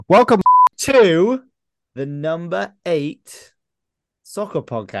Welcome. to the number 8 soccer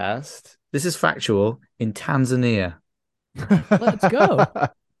podcast. This is factual in Tanzania. Let's go.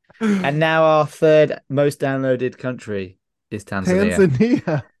 And now our third most downloaded country is Tanzania.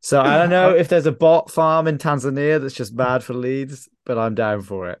 Tanzania. So I don't know if there's a bot farm in Tanzania that's just bad for Leeds, but I'm down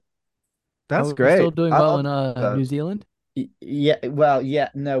for it. That's We're great. Still doing well in that. New Zealand.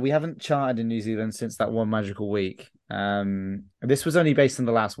 No, we haven't charted in New Zealand since that one magical week. This was only based on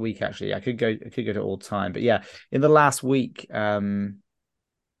the last week, actually. I could go to all time, but yeah, in the last week,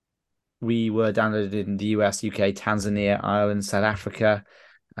 we were downloaded in the US, UK, Tanzania, Ireland, South Africa,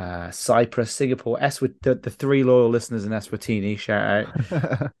 Cyprus, Singapore, the three loyal listeners in Eswatini, shout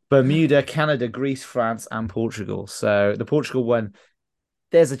out, Bermuda, Canada, Greece, France, and Portugal. So the Portugal one,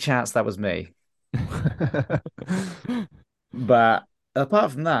 there's a chance that was me. But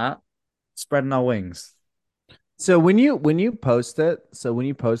apart from that, spreading our wings. So when you post the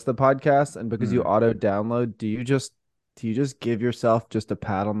podcast, and because you auto download, do you just give yourself just a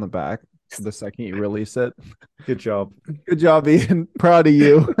pat on the back the second you release it? Good job. Good job, Ian. Proud of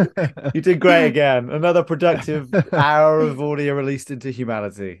you. You did great again. Another productive hour of audio released into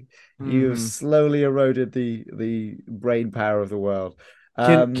humanity. You have slowly eroded the brain power of the world.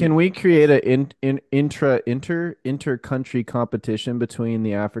 Can we create an inter-country competition between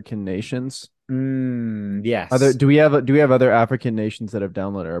the African nations? Yes. Do we have other African nations that have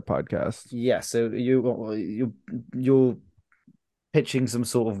downloaded our podcast? Yeah. So you're pitching some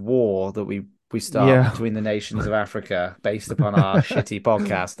sort of war that we start between the nations of Africa based upon our shitty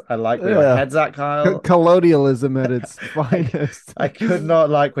podcast. I like where your head's at, Kyle. Colonialism at its finest. I could not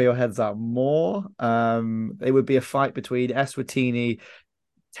like where your head's at more. It would be a fight between Eswatini,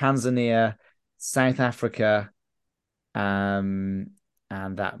 Tanzania, South Africa,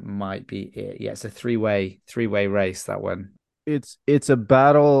 and that might be it. Yeah, it's a three-way race, that one. It's a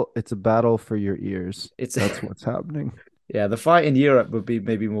battle for your ears. That's what's happening. Yeah, the fight in Europe would be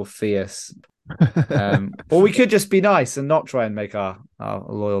maybe more fierce. Or we could just be nice and not try and make our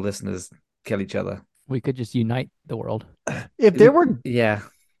loyal listeners kill each other. We could just unite the world. If there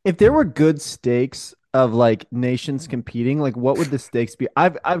were good stakes of like nations competing, like what would the stakes be?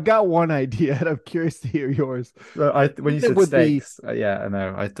 I've got one idea, and I'm curious to hear yours. When you said steaks, I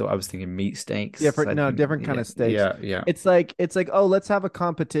know. I was thinking meat steaks. Different kind of steaks. Yeah. It's like, oh, let's have a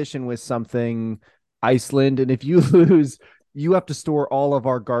competition with something, Iceland, and if you lose, you have to store all of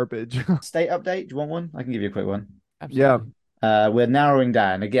our garbage. State update. Do you want one? I can give you a quick one. Absolutely. Yeah. We're narrowing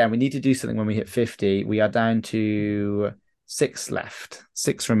down. Again, we need to do something when we hit 50. We are down to 6 left.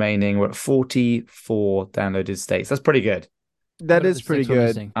 6 remaining. We're at 44 downloaded states. That's pretty good. That is pretty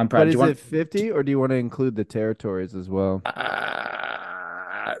good. I'm proud. But is it 50, or do you want to include the territories as well?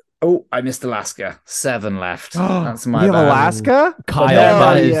 I missed Alaska. 7 left. That's my bad. Alaska?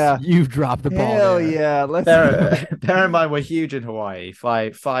 Kyle, you've dropped the ball. Hell there. Yeah. Bear in mind, we're huge in Hawaii.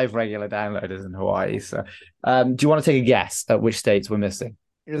 Five regular downloaders in Hawaii. So, do you want to take a guess at which states we're missing?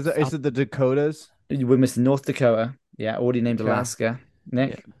 Is it the Dakotas? We're missing North Dakota. Yeah, already named Alaska.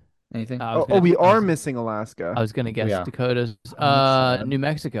 Nick, anything? We are missing Alaska. I was going to guess Dakotas. New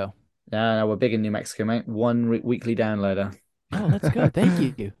Mexico. No, we're big in New Mexico, mate. 1 weekly downloader. Oh, let's go.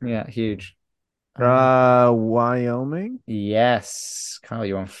 Thank you. Yeah, huge. Wyoming? Yes. Kyle,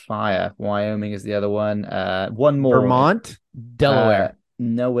 you're on fire. Wyoming is the other one. One more. Vermont? Delaware.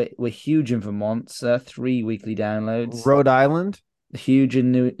 No, we're huge in Vermont. 3 weekly downloads. Rhode Island? Huge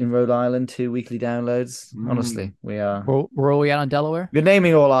in Rhode Island. 2 weekly downloads. Honestly, we are. Where are we at on Delaware? You're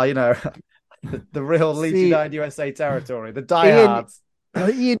naming all our, the real Leeds United USA territory. The diehards.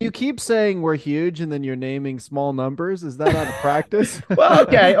 Ian, you keep saying we're huge, and then you're naming small numbers. Is that out of practice? Well,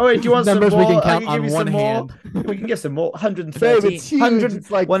 okay. All right. Do you want numbers some more? We can count on one hand. We can get some more. 113. Babe, it's huge. It's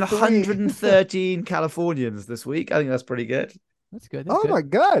like 113 Californians this week. I think that's pretty good. That's good. My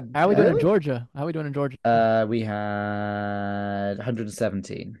God. How are we doing in Georgia? We had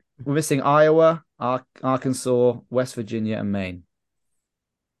 117. We're missing Iowa, Arkansas, West Virginia, and Maine.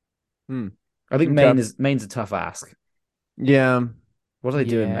 I think Maine's a tough ask. Yeah. What do they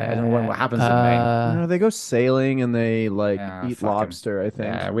do in Maine? I don't know what happens in Maine. They go sailing and they eat lobster, I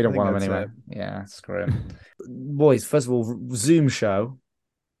think. Yeah, we don't want them anyway. Yeah, screw them. Boys, first of all, Zoom show.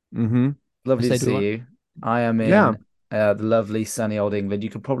 Lovely to see you. I am in the lovely sunny old England. You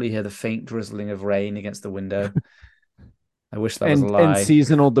could probably hear the faint drizzling of rain against the window. I wish that was a lie. And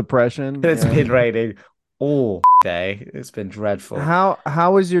seasonal depression. It's been raining all day. It's been dreadful.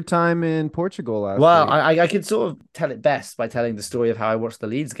 How was your time in Portugal last week? I could sort of tell it best by telling the story of how I watched the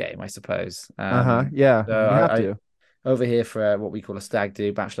Leeds game, I suppose. Yeah, so you have to. over here for what we call a stag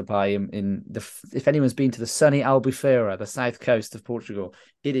do bachelor party in the. If anyone's been to the sunny Albufeira, the south coast of Portugal,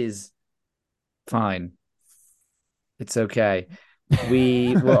 it is fine. It's okay.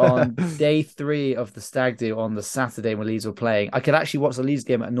 We were on day 3 of the stag do on the Saturday when Leeds were playing. I could actually watch the Leeds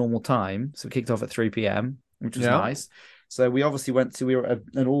game at a normal time, so we kicked off at 3 p.m., which was nice. So we obviously we were at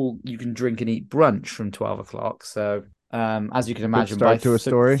an all you can drink and eat brunch from 12 o'clock. So as you can imagine, by to a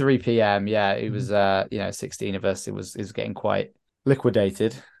story. 3 p.m., yeah, it was 16 of us. It was getting quite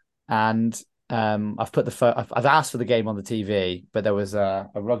liquidated, and I've asked for the game on the TV, but there was a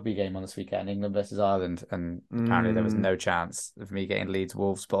rugby game on this weekend, England versus Ireland, and apparently there was no chance of me getting Leeds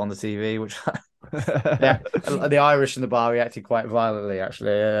Wolves put on the TV, which yeah, the Irish in the bar reacted quite violently.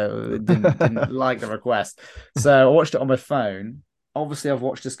 Actually, didn't like the request, so I watched it on my phone. Obviously, I've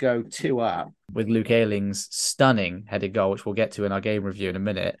watched us go 2-up with Luke Ayling's stunning headed goal, which we'll get to in our game review in a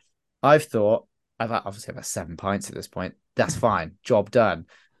minute. I've obviously had 7 pints at this point. That's fine, job done.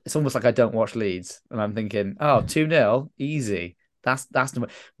 It's almost like I don't watch Leeds, and I'm thinking, 2-0, easy. That's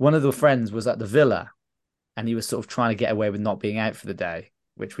one of the friends was at the Villa, and he was sort of trying to get away with not being out for the day,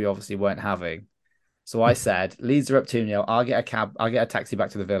 which we obviously weren't having. So I said, Leeds are up 2-0. I'll get a taxi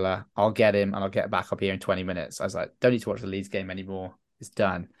back to the Villa. I'll get him, and I'll get back up here in 20 minutes. I was like, don't need to watch the Leeds game anymore. It's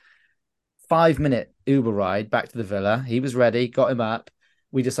done. 5-minute Uber ride back to the Villa. He was ready, got him up.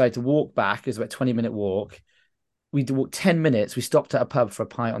 We decided to walk back. It was about a 20-minute walk. We walked 10 minutes. We stopped at a pub for a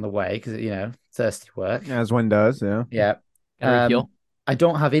pint on the way because, thirsty work. As one does, yeah. Yeah. I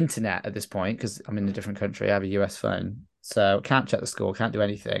don't have internet at this point because I'm in a different country. I have a US phone. So can't check the score, can't do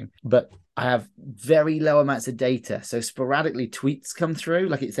anything. But I have very low amounts of data. So sporadically tweets come through.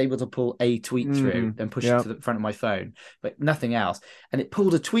 Like it's able to pull a tweet through and push it to the front of my phone, but nothing else. And it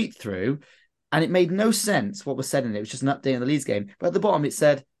pulled a tweet through and it made no sense what was said in it. It was just an update on the Leeds game. But at the bottom it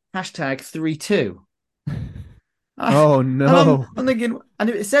said #3-2. Oh no! I'm thinking, and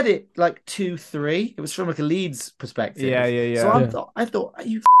it said it like 2-3. It was from like a Leeds perspective. Yeah. So I thought, are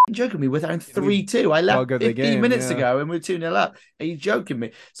you joking me? We're down 3-2. I left 15 minutes ago, and we're 2-0 up. Are you joking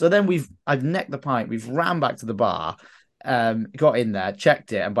me? So then I've necked the pint. We've ran back to the bar, got in there,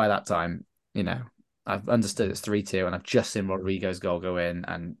 checked it, and by that time, I've understood it's 3-2, and I've just seen Rodrigo's goal go in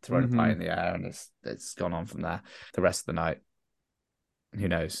and thrown a pint in the air, and it's gone on from there. The rest of the night, who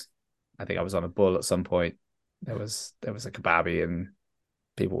knows? I think I was on a bull at some point. There was a kebabi and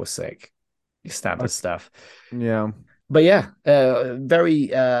people were sick. Standard stuff. Yeah. But yeah, very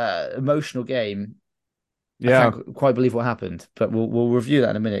emotional game. Yeah. I can't quite believe what happened, but we'll review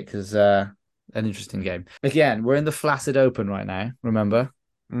that in a minute because an interesting game. Again, we're in the Flaccid Open right now, remember?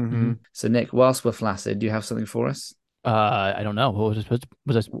 Mm-hmm. So Nick, whilst we're flaccid, do you have something for us? I don't know. What was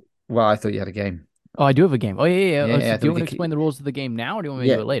this? Well, I thought you had a game. Oh, I do have a game. Oh, yeah. Yeah, Do you want to explain the rules of the game now, or do you want me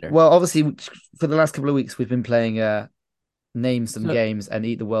to do it later? Well, obviously, for the last couple of weeks, we've been playing Name Some Games and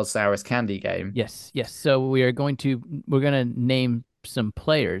Eat the World's Sourest Candy game. Yes. So we're gonna name some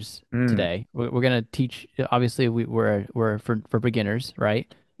players today. We're gonna teach. Obviously, we're for beginners,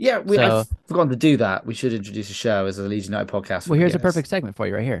 right? Yeah, I've forgotten to do that. We should introduce a show as a Leeds United podcast. Well, here's a perfect segment for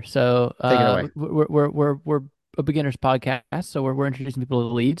you right here. So take it away. We're a beginners podcast, so we're introducing people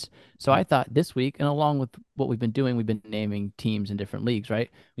to Leeds. So I thought this week, and along with what we've been doing, we've been naming teams in different leagues, right?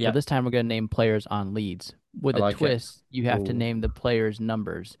 Yeah. Well, this time we're going to name players on Leeds. With a twist, you have to name the players'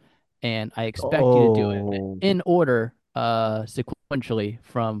 numbers, and I expect you to do it in order, sequentially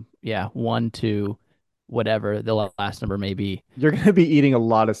from 1 to whatever the last number may be. You're going to be eating a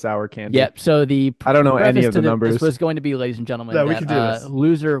lot of sour candy. Yep. So I don't know any of the numbers. This was going to be, ladies and gentlemen, we can do this.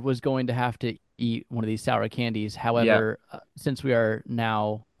 Loser was going to have to eat one of these sour candies. However, since we are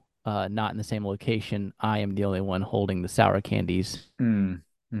now not in the same location, I am the only one holding the sour candies. So I'm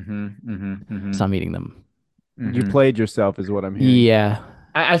eating them. You played yourself, is what I'm hearing. Yeah.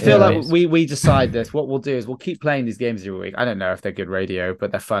 I feel like we decide this. What we'll do is we'll keep playing these games every week. I don't know if they're good radio, but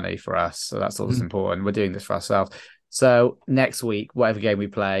they're funny for us. So that's all that's important. We're doing this for ourselves. So next week, whatever game we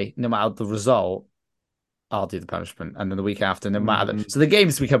play, no matter the result, I'll do the punishment. And then the week after, no matter so the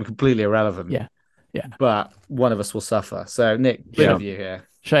games become completely irrelevant. Yeah. But one of us will suffer. So Nick, bit of you here.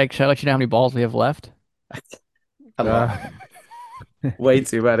 Should I let you know how many balls we have left? Way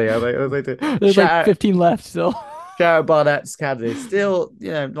too many. There's like 15 left still. Shout out Barnett's candy. Still,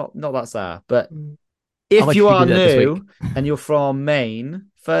 not that sour. But if you are new and you're from Maine,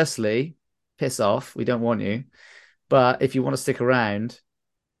 firstly, piss off. We don't want you. But if you want to stick around,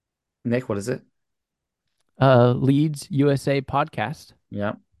 Nick, what is it? Leeds USA podcast.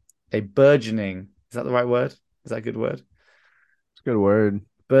 Yeah. A burgeoning, is that the right word? Is that a good word? It's a good word.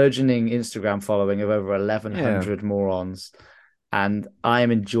 Burgeoning Instagram following of over 1,100 morons. and I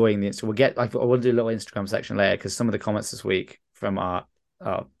am enjoying this. We'll get like I will do a little Instagram section later because some of the comments this week from our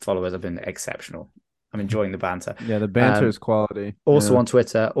followers have been exceptional. I'm enjoying the banter. Yeah, the banter is quality. Also on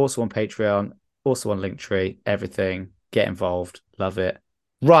Twitter, also on Patreon, also on Linktree, everything. Get involved. Love it.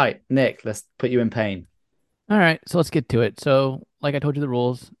 Right, Nick, let's put you in pain. All right, so let's get to it. So, like I told you the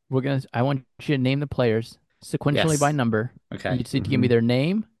rules, I want you to name the players sequentially by number. Okay. You just need to give me their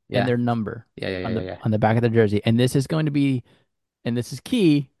name and their number on the back of the jersey. And this is going to be, and this is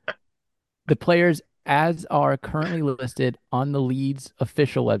key, the players as are currently listed on the Leeds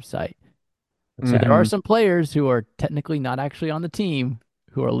official website. So there are some players who are technically not actually on the team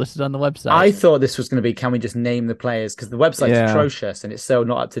who are listed on the website. I thought this was going to be, can we just name the players? Because the website's atrocious and it's so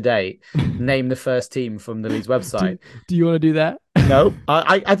not up to date. Name the first team from the Leeds website. Do you want to do that? No.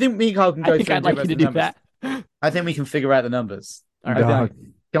 I think me and Carl can go through I'd like you to do that. I think we can figure out the numbers. All right.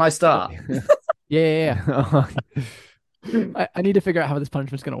 Can I start? Yeah. I need to figure out how this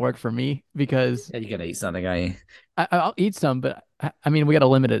punishment's going to work for me because you're going to eat something, are you? I'll eat some, but I mean, we got to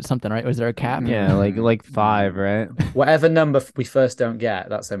limit it at something, right? Was there a cap? Yeah, like 5, right? Whatever number we first don't get,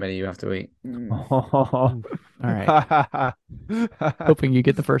 that's how many you have to eat. All right. Hoping you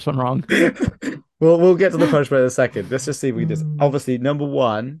get the first one wrong. We'll get to the punishment in a second. Let's just see if we can just. Obviously, number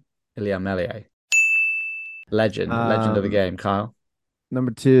 1, Ilian Meslier. Legend of the game, Kyle.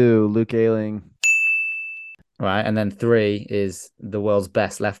 Number 2, Luke Ayling. Right, and then 3 is the world's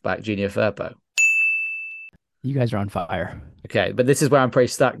best left back, Junior Firpo. You guys are on fire. Okay, but this is where I'm pretty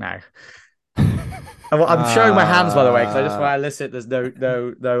stuck now. I'm showing my hands, by the way, because I just want to elicit. There's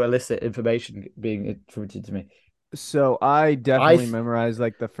no illicit information being attributed to me. So I definitely memorized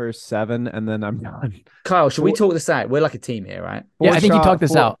like the first 7, and then I'm done. Kyle, should we talk this out? We're like a team here, right? I think you talked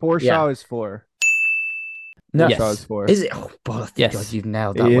this out. Forshaw is 4. No, is 4. Is it? Oh, yes. God, you've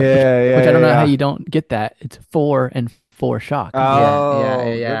nailed that. Yeah, Which I don't know how you don't get that. It's 4 and 4 shock.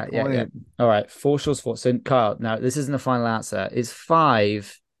 Yeah. All right, Forshaw's 4. So Kyle, now this isn't the final answer. Is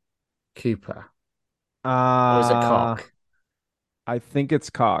 5 Cooper? Or is it Cock? I think it's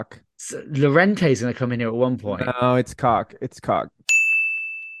Cock. So Llorente's going to come in here at one point. No, it's Cock. It's Cock.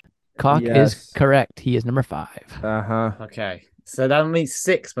 Cock is correct. He is number 5. Okay. So that means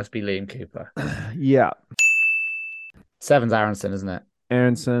 6 must be Liam Cooper. Yeah. 7's Aronson, isn't it?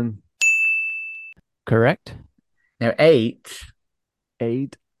 Aronson. Correct. Now 8.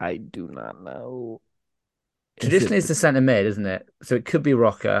 8, I do not know. Traditionally, it's the centre mid, isn't it? So it could be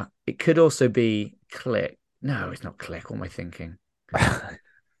Rocker. It could also be Click. No, it's not Click. What am I thinking?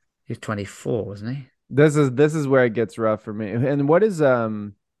 He's 24, wasn't he? This is where it gets rough for me. And what is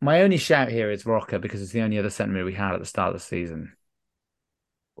my only shout here is Rocker because it's the only other centre mid we had at the start of the season.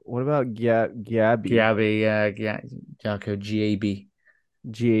 What about Gabby? Jarko Giabi.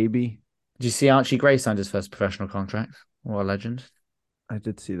 Did you see Archie Gray signed his first professional contract? What a legend. I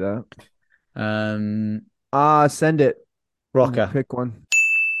did see that. Send it. Rocker. Pick one.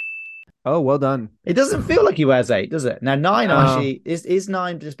 Oh, well done. It doesn't feel like he wears 8, does it? Now 9 actually is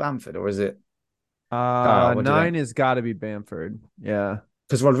 9 just Bamford or is it? 9 has got to be Bamford. Yeah.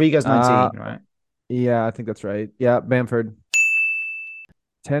 Because Rodrigo's 19, right? Yeah, I think that's right. Yeah, Bamford.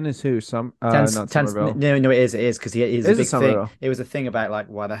 10 is who? Not Somerville. No, it is because he is a big thing. It was a thing about like,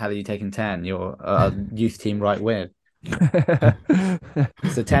 why the hell are you taking 10? You're a youth team right wing.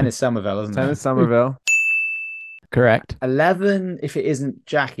 So 10 is Somerville, isn't it? 10 is Somerville. Correct. 11, if it isn't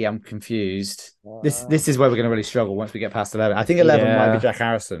Jackie, I'm confused. This is where we're going to really struggle once we get past 11. I think 11 might be Jack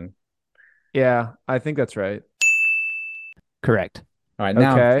Harrison. Yeah, I think that's right. Correct. All right,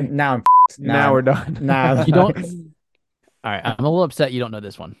 now we're done. Now you don't. All right, I'm a little upset you don't know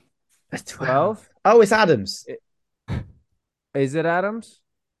this one. 12? Oh, it's Adams. Is it Adams?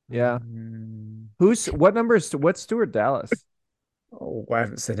 Yeah. What number is what's Stuart Dallas? Oh, I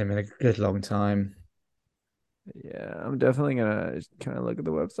haven't seen him in a good long time. Yeah, I'm definitely gonna kind of look at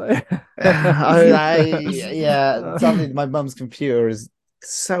the website. Something. My mum's computer is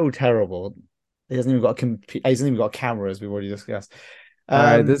so terrible. He hasn't even got a computer. He hasn't even got a camera, as we've already discussed. All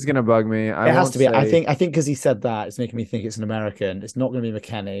right, this is gonna bug me. It has to be. I think because he said that, it's making me think it's an American. It's not going to be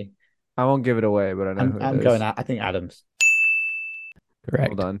McKennie. I won't give it away, but I know I'm going out. I think Adams.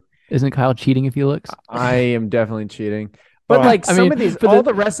 Correct. Well done. Isn't Kyle cheating if he looks? I am definitely cheating. But all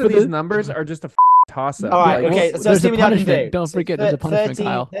the rest of these numbers are just a toss up. All right, okay. So there's a punishment. Don't forget, there's a punishment, 13,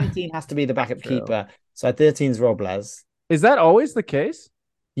 Kyle. 13 has to be the backup keeper. So 13 is Robles. Is that always the case?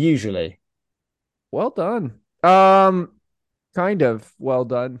 Usually. Well done. Kind of well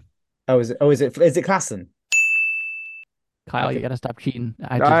done. Is it Klassen? Kyle, you gotta stop cheating.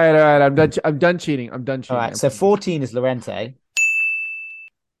 All right. I'm done cheating. All right. So 14 is Llorente.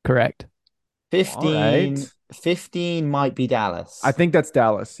 Correct. 15, right. 15 might be Dallas. I think that's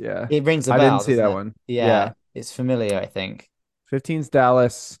Dallas. Yeah. It rings a I bell. didn't see that Doesn't it? one. Yeah, it's familiar, I think. 15's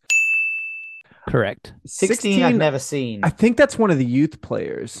Dallas. Correct. 16, I've 16, never I seen. think that's one of the youth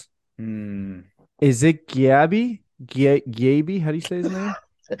players. Is it Gabby? Gaby? How do you say his name?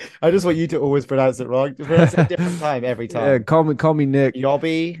 I just want you to always pronounce it wrong. Just pronounce it a different time every Yeah, time. call me Nick.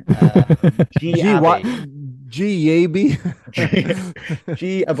 Yobby, G G what? Abby, G Yaby.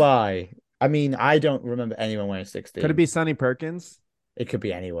 G Abai. I mean, I don't remember anyone wearing 16. Could it be Sonny Perkins? It could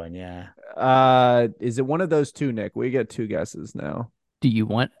be anyone, yeah. Is it one of those two, Nick? We get two guesses now. Do you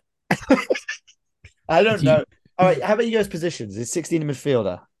want? I don't know. All right, how about you guys' positions? Is 16 a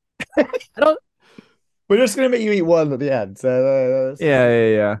midfielder? I don't. We're just gonna make you eat one at the end. So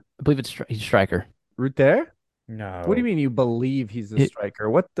Yeah. I believe he's a striker. Root there? No. What do you mean you believe he's a It- striker?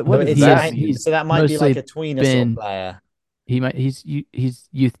 What Well, does it's that that- mean? so that might be like a mostly tweener sort been- of player. He's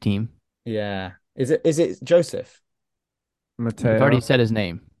youth team. Yeah. Is it Joseph? Mateo. We've already said his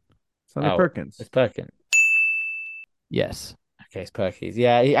name. Sonny Perkins. It's Perkins. Yes. Okay, it's Perkins.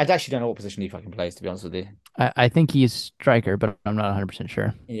 Yeah, I actually don't know what position he fucking plays, to be honest with you. I think he's striker, but I'm not 100%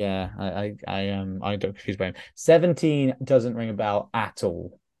 sure. Yeah, I don't confuse by him. 17 doesn't ring a bell at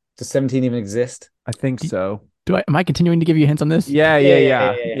all. Does 17 even exist? I think so. Am I continuing to give you hints on this? Yeah.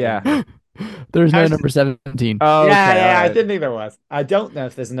 There's no How's- number 17. Oh, okay, yeah, all I right. didn't think there was. I don't know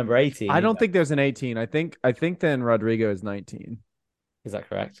if there's a number 18. I don't either. think there's an 18. I think then Rodrigo is 19. Is that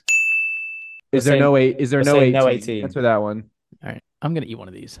correct? Is there no 8? Is there we're no saying 18? no 18. Answer that one. All right. I'm going to eat one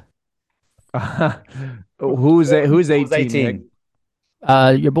of these. Who's 18? 18?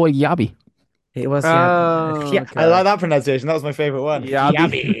 Your boy Yabi. It was. Oh, Yeah, okay. I like that pronunciation. That was my favorite one.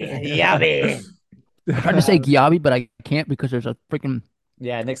 Yabi. Yabi. I tried to say Gyabi, but I can't because there's a freaking.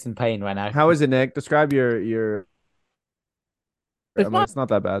 Yeah, Nick's in pain right now. How is it, Nick? Describe your. It's not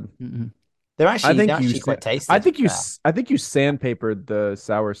that bad. Mm-mm. They're actually I think quite tasty. I think you sandpapered the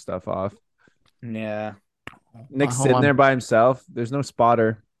sour stuff off. Yeah. Nick's Hold sitting on. there by himself. There's no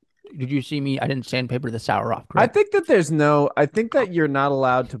spotter. Did you see me? I didn't sandpaper the sour off. I Correct? think that you're not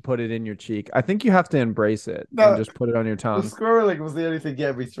allowed to put it in your cheek. I think you have to embrace it No. and just put it on your tongue. squirreling was the only thing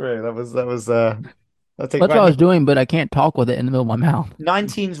getting me through. That's That's what I was doing, but I can't talk with it in the middle of my mouth.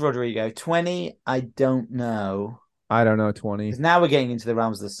 19's Rodrigo. 20, I don't know. I don't know, 20. Because now we're getting into the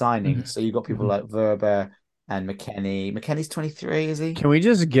realms of the signings. So you've got people like Verber and McKennie. McKennie's 23, is he? Can we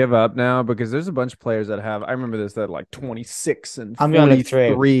just give up now? Because there's a bunch of players that have. I remember this that like 26 and I'm gonna look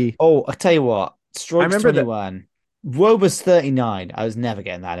through. 43. Oh, I'll tell you what. Stroke's I remember that- 21. Wober's 39. I was never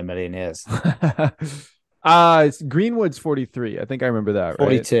getting that in a million years. It's Greenwood's 43. I think I remember that.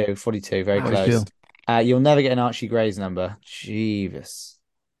 Right? 42, very 42. close. You'll never get an Archie Gray's number. Jeeves.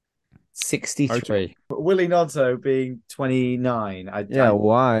 63. Willy Gnonto being 29.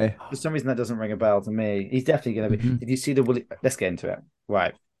 Why? For some reason, that doesn't ring a bell to me. He's definitely going to be. Mhm. Did you see the Willy? Let's get into it.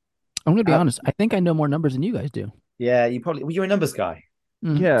 Right. I'm going to be Uh, honest. I think I know more numbers than you guys do. Yeah, you're a numbers guy.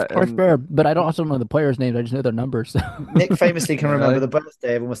 Yeah, Of course, and- fair, but I don't also know the players' names. I just know their numbers. Nick famously can remember Really? the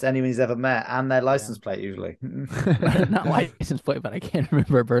birthday of almost anyone he's ever met and their license plate, usually. Not license plate, but I can't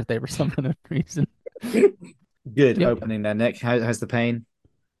remember a birthday for some unknown reason. Good Yep. opening there, Nick. How's the pain?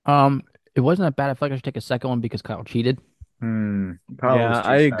 It wasn't that bad. I feel like I should take a second one because Kyle cheated. Yeah,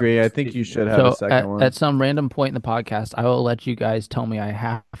 I agree. I think you should have a So second one. at some random point in the podcast, I will let you guys tell me I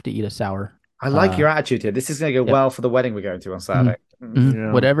have to eat a sour. I like your attitude here. This is going to go Yep. well for the wedding we're going to on Saturday. Mhm.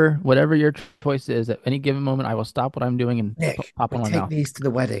 Yeah. Whatever your choice is, at any given moment, I will stop what I'm doing and Nick, pop we on my take mouth. these to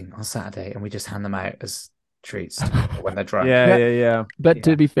the wedding on Saturday and we just hand them out as treats when they're drunk. Yeah. But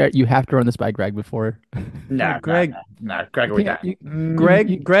to be fair, you have to run this by Greg before. No, Greg- no, Gregory. Yeah,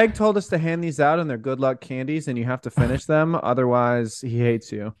 Greg told us to hand these out, and they're good luck candies, and you have to finish them. Otherwise, he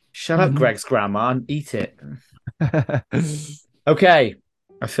hates you. Shut up, Greg's grandma, and eat it. Okay,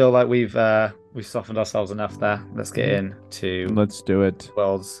 I feel like we've softened ourselves enough there. Let's get into Let's do it. the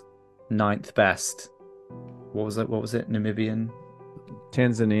world's 9th best. What was it? Namibian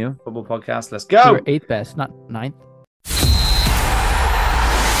Tanzania. football podcast. Let's you go. were 8th best, not 9th.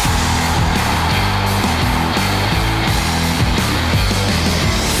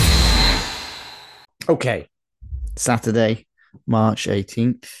 Okay, Saturday, March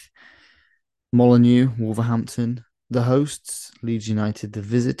 18th. Molineux, Wolverhampton, the hosts. Leeds United, the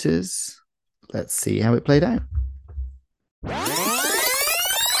visitors. Let's see how it played out.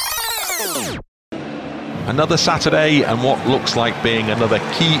 Another Saturday and what looks like being another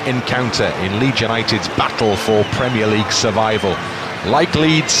key encounter in Leeds United's battle for Premier League survival. Like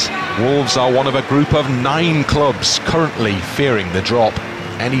Leeds, Wolves are one of a group of 9 clubs currently fearing the drop.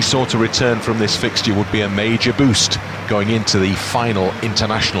 Any sort of return from this fixture would be a major boost going into the final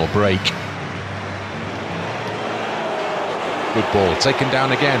international break. Good ball, taken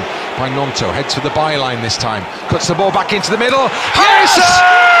down again by Gnonto. Heads for the byline this time. Cuts the ball back into the middle.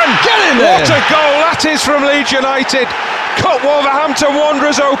 Harrison! Get in there! What a goal that is from Leeds United. Cut Wolverhampton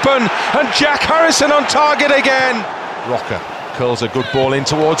Wanderers open, and Jack Harrison on target again. Rocker curls a good ball in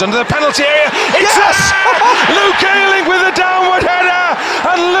towards under the penalty area. It's us! Luke Ayling with a downward header,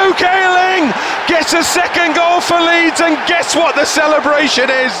 and Luke Ayling gets a second goal for Leeds, and guess what the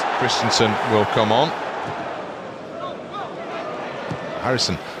celebration is? Christensen will come on.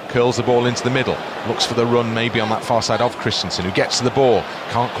 Harrison curls the ball into the middle, looks for the run maybe on that far side of Christensen, who gets to the ball,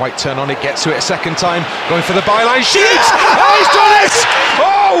 can't quite turn on it, gets to it a second time, going for the byline, shoots! Oh, he's done it!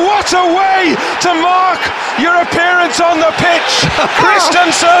 Oh, what a way to mark your appearance on the pitch!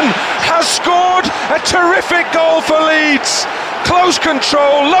 Christensen has scored a terrific goal for Leeds. Close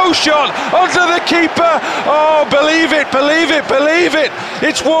control, low shot, under the keeper. Oh, believe it, believe it, believe it.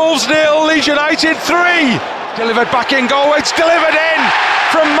 It's Wolves 0, Leeds United 3. Delivered back in goal, it's delivered in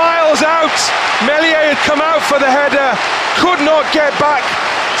from miles out. Meslier had come out for the header, could not get back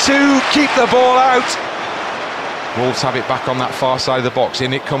to keep the ball out. Wolves have it back on that far side of the box.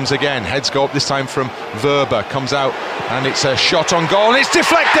 In it comes again. Heads go up this time from Verba. Comes out and it's a shot on goal. And it's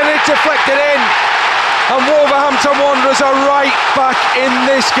deflected and it's deflected in. And Wolverhampton Wanderers are right back in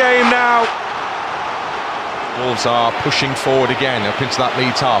this game now. Wolves are pushing forward again up into that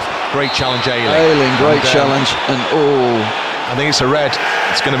Leeds half. Great challenge, Ayling. Ayling, great challenge. And I think it's a red.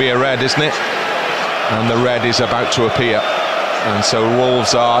 It's going to be a red, isn't it? And the red is about to appear. And so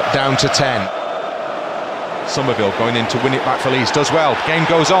Wolves are down to 10. Somerville going in to win it back for Leeds, does well, game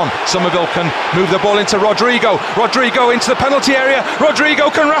goes on. Somerville can move the ball into Rodrigo into the penalty area.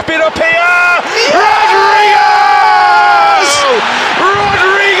 Rodrigo can wrap it up here. Rodrigo!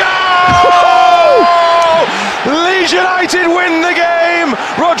 Leeds United win the game.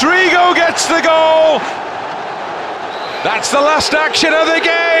 Rodrigo gets the goal. That's the last action of the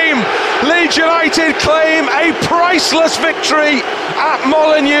game. Leeds United claim a priceless victory at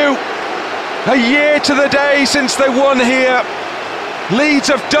Molineux. A year to the day since they won here. Leeds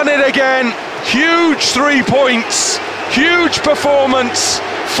have done it again. Huge 3 points, huge performance,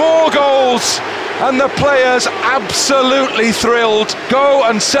 4 goals, and the players absolutely thrilled. Go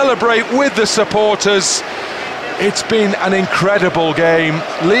and celebrate with the supporters. It's been an incredible game.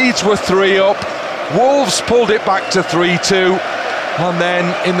 Leeds were 3 up, Wolves pulled it back to 3-2, and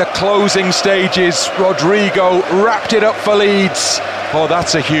then in the closing stages, Rodrigo wrapped it up for Leeds. Oh,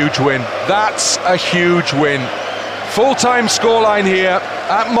 that's a huge win. That's a huge win. Full-time scoreline here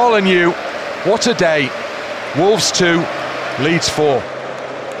at Molineux. What a day. Wolves 2, Leeds 4.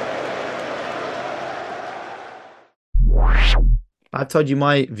 I've told you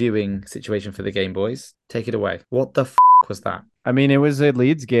my viewing situation for the game, boys. Take it away. What the was that? I mean, it was a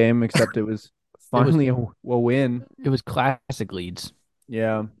Leeds game, except it was finally a win. It was classic Leeds.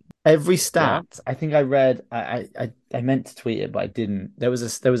 Yeah. Every stat, I think I read. I meant to tweet it, but I didn't. There was a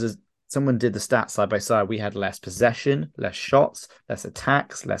someone did the stats side by side. We had less possession, less shots, less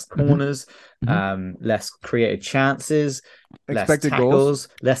attacks, less corners, less created chances, Expected less tackles, goals.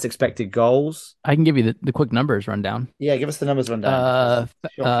 less expected goals. I can give you the quick numbers rundown. Yeah, give us the numbers rundown.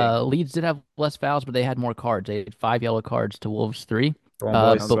 Leeds did have less fouls, but they had more cards. They had 5 yellow cards to Wolves 3.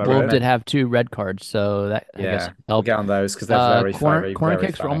 Boys. But Wolves did have 2 red cards, so that I guess we'll helped. get on those because they're very corner very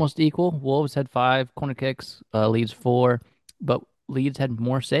kicks were fine. almost equal. Wolves had 5 corner kicks, Leeds 4, but Leeds had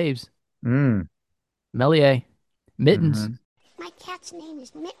more saves. Meslier, Mittens. My cat's name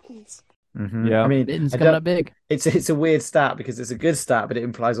is Mittens. Yeah, I mean, Mittens coming up big. It's a weird stat because it's a good stat, but it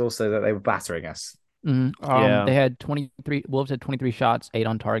implies also that they were battering us. Yeah. They had 23. Wolves had 23 shots, 8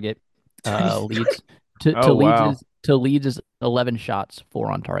 on target. Leeds to Leeds is 11 shots,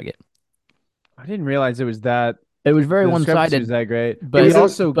 4 on target. I didn't realize it was that. It was very the discrepancy one-sided. was that great, But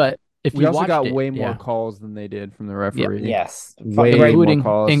if we you also watched got it, way more calls than they did from the referee. Yes, Way great, more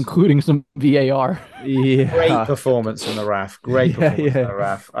calls. including some VAR. Yeah. great performance from the ref. Great performance from the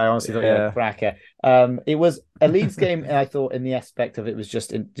ref. I honestly thought you had a cracker. It was a Leeds game, and I thought in the aspect of it was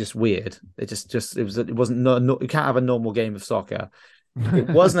just weird. It wasn't you can't have a normal game of soccer. It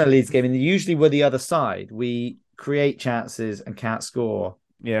wasn't a Leeds game, and usually we're the other side. We create chances and can't score.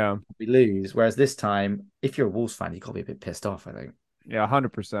 Yeah, we lose. Whereas this time, if you're a Wolves fan, you've got to be a bit pissed off, I think. Yeah,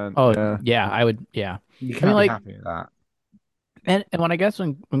 100%. Oh, yeah, I would. Yeah, you can't be happy with that. And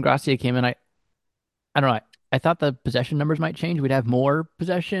when Gracia came in, I don't know. I thought the possession numbers might change. We'd have more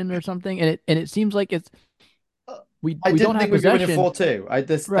possession or something, and it seems like it's we don't have possession. We were winning 4-2. I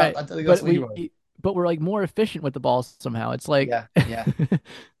don't think that's what you want. But we're like more efficient with the ball somehow. It's like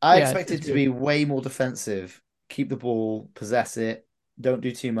I expected to be way more defensive, keep the ball, possess it, Don't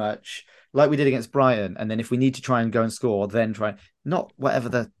do too much, like we did against Brighton. And then if we need to try and go and score, then try. Not whatever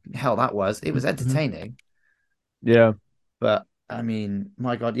the hell that was. It was entertaining. Yeah. But I mean,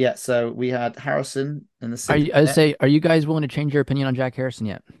 my God, yeah. So we had Harrison in the 60th minute. Are you guys willing to change your opinion on Jack Harrison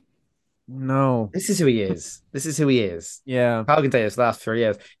yet? No. This is who he is. This is who he is. Yeah. How can tell you this last 3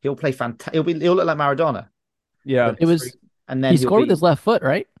 years? He'll play fantastic. He'll look like Maradona. Yeah. And then he scored with his left foot,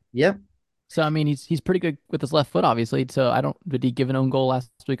 right? Yeah. So I mean, he's pretty good with his left foot, obviously. So did he give an own goal last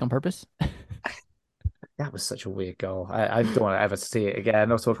week on purpose? That was such a weird goal. I don't want to ever see it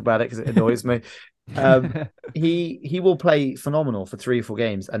again or talk about it because it annoys me. He will play phenomenal for 3 or 4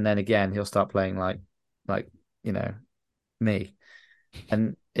 games, and then again he'll start playing like me,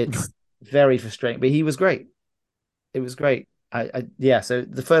 and it's very frustrating. But he was great. It was great. Yeah. So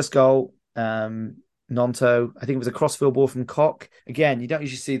the first goal, Gnonto, I think it was a crossfield ball from Koch. Again, you don't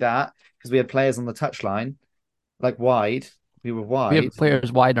usually see that because we had players on the touchline, like wide. We were wide. We have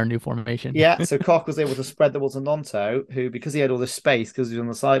players wide in our new formation. Yeah, so Koch was able to spread the ball to Gnonto, who, because he had all this space, because he was on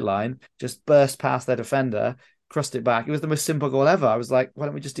the sideline, just burst past their defender, crossed it back. It was the most simple goal ever. I was like, why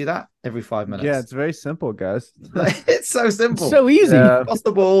don't we just do that every 5 minutes? Yeah, it's very simple, guys. It's so simple. So easy. Yeah. Cross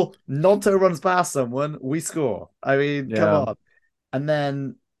the ball, Gnonto runs past someone, we score. I mean, come on. And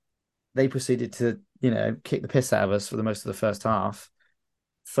then they proceeded to, kick the piss out of us for the most of the first half.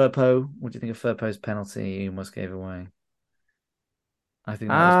 Firpo, what do you think of Firpo's penalty he almost gave away? I think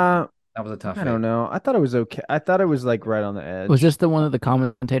that was a tough I don't know. I thought it was okay. I thought it was like right on the edge. Was this the one that the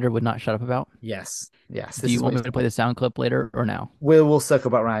commentator would not shut up about? Yes. Do you want me to play the sound clip later or now? We'll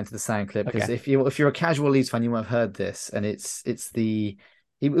circle back around to the sound clip because Okay. if you're a casual Leeds fan, you might have heard this, and it was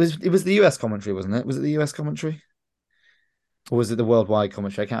the US commentary, wasn't it? Was it the US commentary? Or was it the worldwide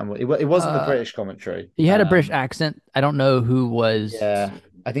commentary? I can't remember. It wasn't the British commentary. He had a British accent. I don't know who was. Yeah.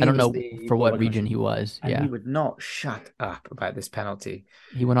 I don't know for what region he was. And yeah. he would not shut up about this penalty.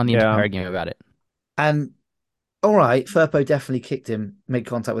 He went on the entire game about it. And all right, Firpo definitely kicked him, made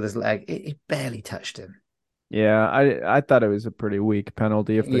contact with his leg. It barely touched him. Yeah, I thought it was a pretty weak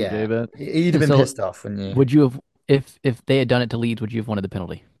penalty if they gave it. You'd have been pissed off, wouldn't you? Would you have, if they had done it to Leeds, would you have wanted the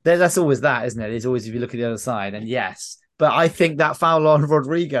penalty? That's always that, isn't it? It's always if you look at the other side, and yes. But I think that foul on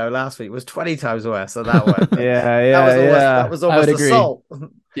Rodrigo last week was 20 times worse than that one. That was almost assault.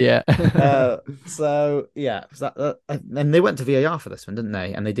 Yeah. So yeah, and they went to VAR for this one, didn't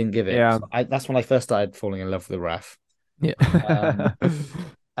they? And they didn't give it. Yeah. So that's when I first started falling in love with the ref. Yeah.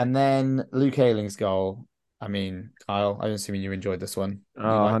 And then Luke Ayling's goal. I mean, Kyle, I'm assuming you enjoyed this one. Oh,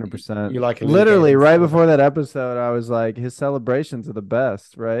 100%. You like it? Literally right before that episode, I was like, his celebrations are the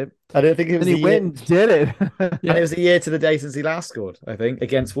best, right? I don't think it was. And he went and did it. And it was a year to the day since he last scored, I think,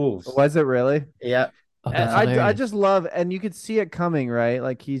 against Wolves. Was it really? Yeah. Oh, I just love, and you could see it coming, right?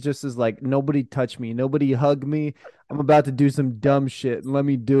 Like he just is like, nobody touch me, nobody hug me. I'm about to do some dumb shit, and let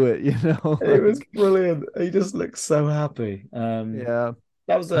me do it. It was brilliant. He just looked so happy. Yeah,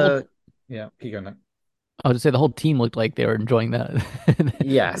 that was keep going. I would say the whole team looked like they were enjoying that.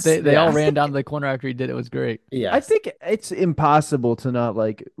 Yes, they all ran down to the corner after he did it. It was great. Yeah, I think it's impossible to not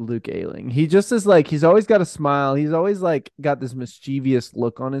like Luke Ayling. He just is like, he's always got a smile. He's always like got this mischievous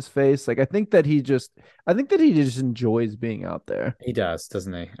look on his face. Like I think that he just enjoys being out there. He does,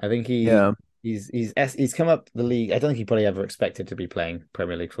 doesn't he? I think he's come up the league. I don't think he probably ever expected to be playing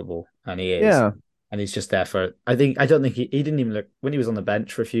Premier League football, and he is. Yeah. And he's just there for. I don't think he didn't even look when he was on the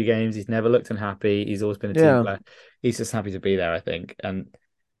bench for a few games. He's never looked unhappy. He's always been a team player. He's just happy to be there, I think. And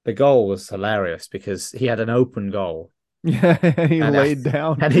the goal was hilarious because he had an open goal. Yeah, he laid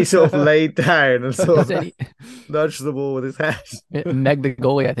down, and he sort of laid down and sort of nudged the ball with his head. Megged the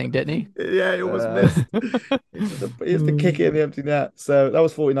goalie, I think, didn't he? Yeah, he almost missed. He has to kick it in the empty net. So that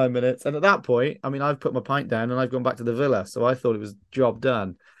was 49 minutes. And at that point, I mean, I've put my pint down and I've gone back to the villa. So I thought it was job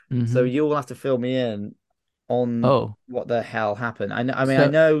done. Mm-hmm. So you'll have to fill me in on what the hell happened. I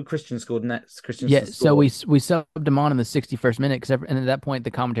know Christian scored next. So we subbed him on in the 61st minute, and at that point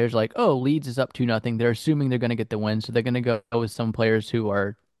the commentators are like, "Oh, Leeds is up 2-0. They're assuming they're going to get the win, so they're going to go with some players who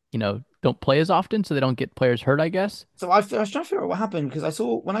are, don't play as often, so they don't get players hurt, I guess." So I was trying to figure out what happened because I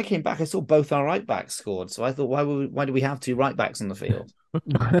saw when I came back, I saw both our right backs scored. So I thought, why do we have 2 right backs on the field?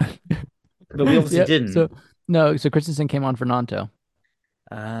 But we obviously didn't. So Christensen came on for Gnonto.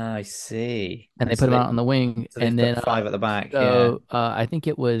 I see. And they put him out on the wing, and then 5 at the back. So I think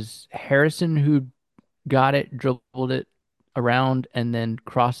it was Harrison who got it, dribbled it around, and then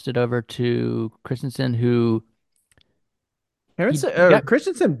crossed it over to Christensen, who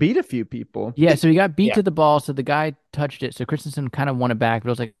Christensen beat a few people. Yeah, so he got beat to the ball, so the guy touched it. So Christensen kind of won it back, but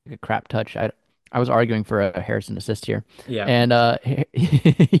it was like a crap touch. I was arguing for a Harrison assist here. Yeah. And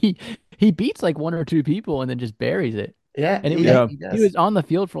he beats like 1 or 2 people and then just buries it. Yeah, And he he does. was on the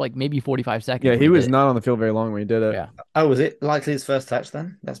field for like maybe 45 seconds. Yeah, when he was did it. not on the field very long when he did it. Yeah. Oh, was it likely his first touch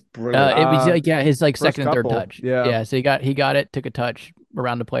then? That's brilliant. It was like his like First second and third couple. touch. Yeah. Yeah. So he got it, took a touch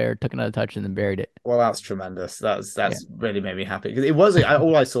around the player, took another touch, and then buried it. Well, that's tremendous. That's Yeah. really made me happy because it was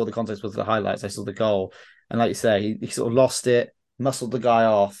all I saw the context was the highlights. I saw the goal, and like you say, he sort of lost it, muscled the guy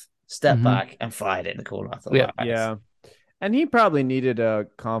off, stepped back, and fired it in the corner. I thought, Yeah. wow, nice. Yeah. And he probably needed a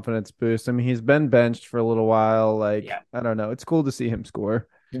confidence boost. I mean, he's been benched for a little while. Like, Yeah. I don't know. It's cool to see him score.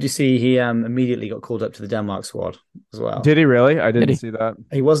 Did you see he immediately got called up to the Denmark squad as well? Did he really? I didn't he? see that.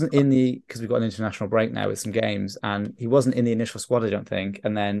 He wasn't in because we've got an international break now with some games, and he wasn't in the initial squad, I don't think.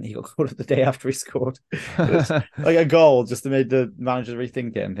 And then he got called up the day after he scored. It's like a goal just to make the manager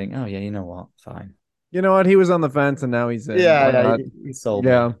rethink it and think, oh yeah, you know what, fine. You know what? He was on the fence and now he's in. Yeah, he sold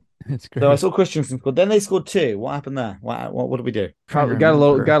me. Yeah. It's great. So I saw Christensen scored. Then they scored two. What happened there? What did we do? Probably Trying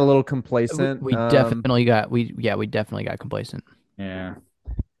to got a little complacent. We definitely got we definitely got complacent. Yeah.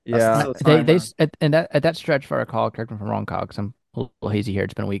 Yeah. At that stretch, if I recall, correct me if I'm wrong, Kyle, because I'm a little hazy here.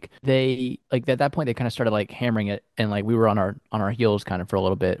 It's been a week. They like at that point they kind of started like hammering it, and like we were on our heels kind of for a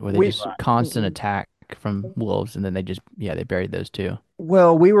little bit, where they just constant attack from Wolves, and then they buried those two.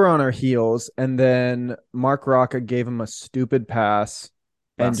 Well, we were on our heels, and then Mark Rocca gave him a stupid pass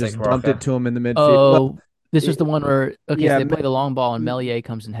and just dumped it to him in the midfield. Oh, this was the one where so they play the long ball and Meslier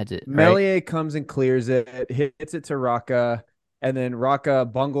comes and heads it. Meslier comes and clears it, hits it to Rocca, and then Rocca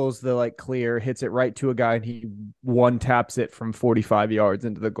bungles the like clear, hits it right to a guy, and he one taps it from 45 yards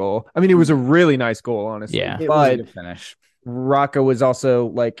into the goal. I mean, it was a really nice goal, honestly. Yeah, it was a good finish. Rocca was also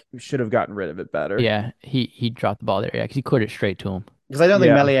like should have gotten rid of it better. Yeah, he dropped the ball there. Yeah, because he cleared it straight to him. Because I don't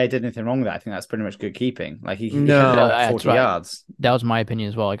think Meslier did anything wrong with that. I think that's pretty much good keeping. Like he hit it like 40 yards. That was my opinion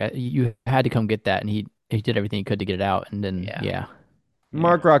as well. Like you had to come get that, and he did everything he could to get it out, and then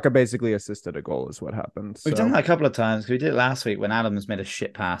Mark Rocca basically assisted a goal is what happened. We've done that a couple of times because we did it last week when Adams made a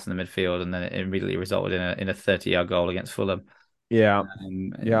shit pass in the midfield, and then it immediately resulted in a 30-yard goal against Fulham. Yeah,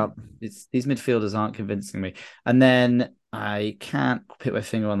 These midfielders aren't convincing me. And then I can't put my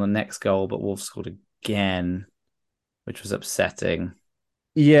finger on the next goal, but Wolves scored again, which was upsetting.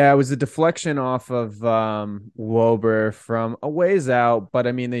 Yeah, it was a deflection off of Wober from a ways out, but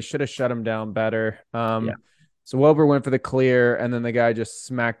I mean they should have shut him down better. So Wober went for the clear, and then the guy just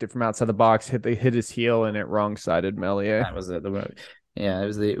smacked it from outside the box, hit his heel, and it wrong-sided Meslier. That was it. It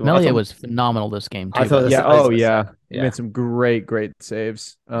was the Meslier was phenomenal this game too. I thought, he made some great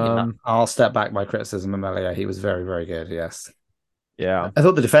saves. I'll step back my criticism of Meslier. He was very, very good. Yes. Yeah, I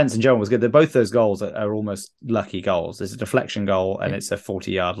thought the defense in general was good. Both those goals are almost lucky goals. There's a deflection goal and it's a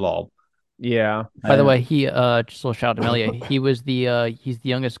 40-yard lob. Yeah. By the way, he just a little shout out to Meslier. He was he's the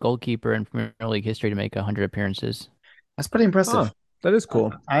youngest goalkeeper in Premier League history to make 100 appearances. That's pretty impressive. Oh, that is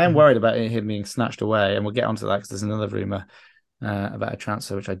cool. I am worried about him being snatched away, and we'll get onto that because there's another rumor about a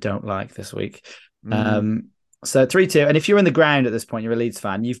transfer which I don't like this week. So 3-2, and if you're in the ground at this point, you're a Leeds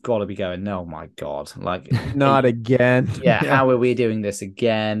fan, you've got to be going, oh my God, like not again. Yeah, how are we doing this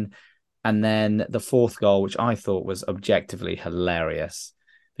again? And then the fourth goal, which I thought was objectively hilarious,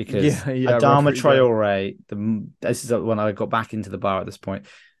 because Adama Traore, this is when I got back into the bar at this point.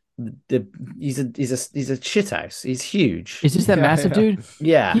 He's a shithouse. He's huge. Is this that massive dude?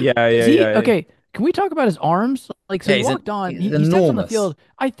 Yeah. Okay. Can we talk about his arms? Like, so he walked on, he steps on the field.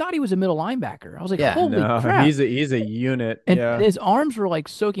 I thought he was a middle linebacker. I was like, holy crap. He's a unit. And his arms were like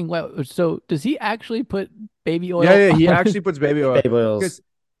soaking wet. So does he actually put baby oil? Yeah, he actually puts baby oil. Baby oils.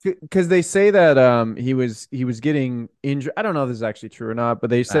 Because they say that he was getting injured. I don't know if this is actually true or not, but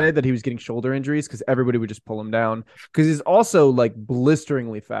they say that he was getting shoulder injuries because everybody would just pull him down. Because he's also like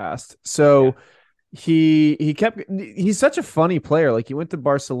blisteringly fast. So he's such a funny player. Like he went to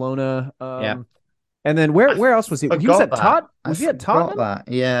Barcelona. And then where else was he? He was at Tottenham. Was he at Tottenham?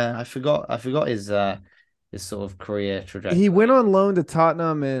 Yeah, I forgot his sort of career trajectory. He went on loan to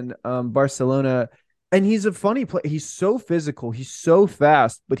Tottenham and Barcelona, and he's a funny player. He's so physical, he's so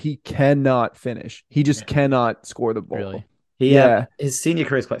fast, but he cannot finish. He just cannot score the ball. Really? His senior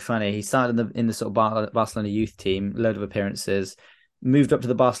career is quite funny. He started in the sort of Barcelona youth team, load of appearances. Moved up to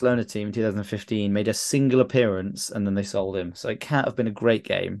the Barcelona team in 2015, made a single appearance, and then they sold him. So it can't have been a great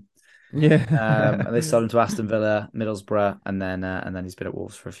game. Yeah. And they sold him to Aston Villa, Middlesbrough, and then he's been at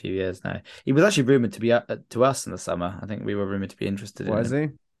Wolves for a few years now. He was actually rumored to be to us in the summer. I think we were rumored to be interested in him. Was he?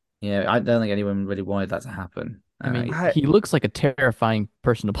 Yeah, I don't think anyone really wanted that to happen. I mean, he looks like a terrifying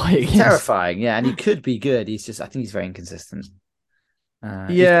person to play against. Terrifying, yeah, and he could be good. I think he's very inconsistent.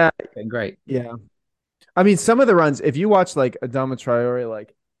 He's great. Yeah. I mean, some of the runs, if you watch like Adama Traore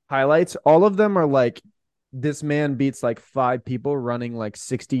like highlights, all of them are like this man beats like 5 people running like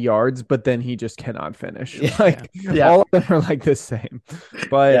 60 yards, but then he just cannot finish. Yeah. All of them are like the same.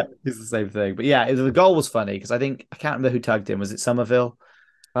 But yeah, it's the same thing. But yeah, the goal was funny because I can't remember who tagged him. Was it Somerville?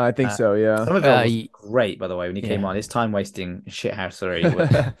 I think so, yeah. Somerville was great, by the way, when he came on. His time wasting shithousery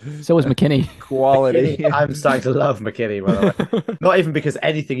so was McKinney. Quality. I'm starting to love McKinney, by the way. Not even because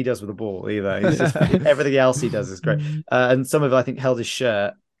anything he does with the ball either. He's just everything else he does is great. And Somerville, I think, held his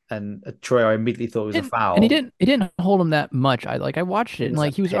shirt, and Troy, I immediately thought it was a foul. And he didn't hold him that much. I watched it, and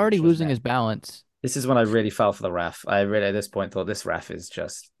like he was already losing his balance. This is when I really fell for the ref. I really at this point thought this ref is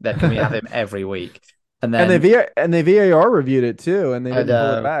just that. Can we have him every week? And then they VAR reviewed it too, and they didn't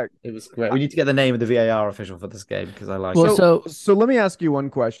pull it back. It was great. We need to get the name of the VAR official for this game because I like it. So let me ask you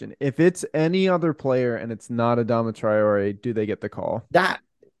one question: if it's any other player and it's not Adama Traore, do they get the call?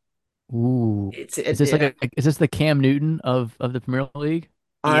 Ooh, is this the Cam Newton of the Premier League?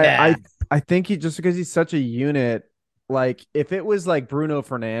 I think just because he's such a unit, like if it was like Bruno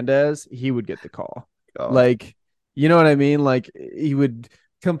Fernandes, he would get the call. God. Like, you know what I mean? Like he would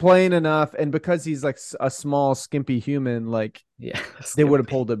complain enough, and because he's like a small skimpy human, like they would have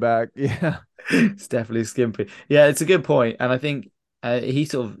pulled it back. Yeah, it's definitely skimpy. Yeah, it's a good point, and I think he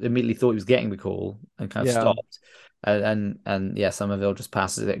sort of immediately thought he was getting the call and kind of stopped, and yeah, Somerville just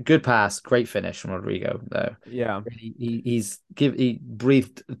passes it. Good pass, great finish from Rodrigo though. Yeah, he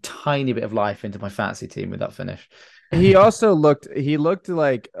breathed a tiny bit of life into my fantasy team with that finish. He also looked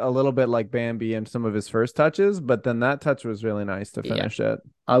like a little bit like Bambi in some of his first touches, but then that touch was really nice to finish it.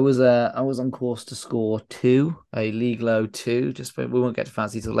 I was on course to score a league low 2. Just we won't get to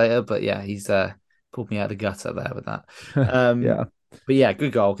fantasy till later, but yeah, he's pulled me out of the gutter there with that. Yeah, but yeah,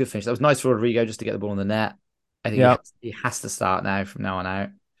 good goal, good finish. That was nice for Rodrigo just to get the ball in the net. I think he has to start now from now on out.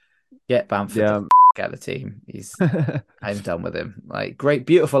 Get Bamford out of the team. I'm done with him. Like great,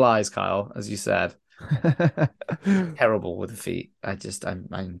 beautiful eyes, Kyle, as you said. Terrible with the feet. I'm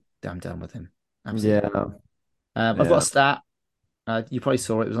done with him. Absolutely. Yeah. I've got a stat. You probably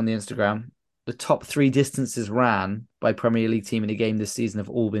saw it. It was on the Instagram. The top 3 distances ran by Premier League team in a game this season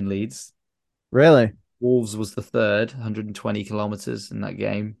have all been Leeds. Really? Wolves was the 3rd, 120 kilometers in that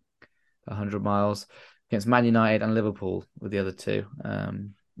game, 100 miles against Man United and Liverpool with the other 2.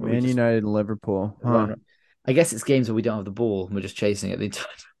 Man United and Liverpool. Huh. I guess it's games where we don't have the ball and we're just chasing it the entire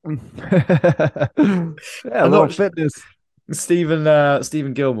time. A little fitness.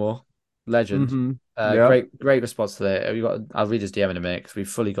 Stephen Gilmore, legend. Mm-hmm. Great response to that. I'll read his DM in a minute because we've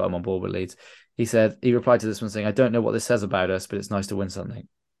fully got him on board with Leeds. He replied to this one saying, "I don't know what this says about us, but it's nice to win something."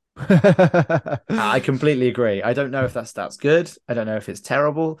 I completely agree. I don't know if that stat's good. I don't know if it's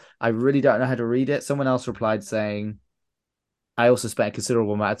terrible. I really don't know how to read it. Someone else replied saying, "I also spent a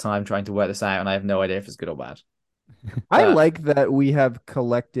considerable amount of time trying to work this out, and I have no idea if it's good or bad." I like that we have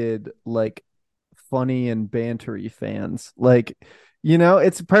collected like funny and bantery fans. Like,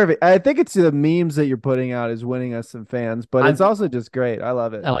 it's perfect. I think it's the memes that you're putting out is winning us some fans, but it's also just great. I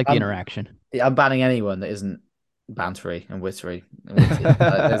love it. I like the interaction. I'm banning anyone that isn't bantery and wittery.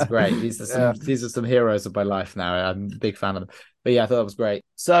 That's great. These are some heroes of my life now. I'm a big fan of them. But yeah, I thought that was great.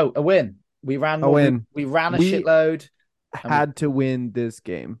 So a win. We ran a shitload. Had to win this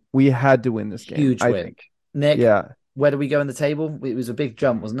game. We had to win this game. Huge win. I think. Nick, where do we go in the table? It was a big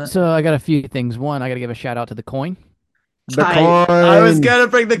jump, wasn't it? So I got a few things. One, I got to give a shout out to the coin. I was going to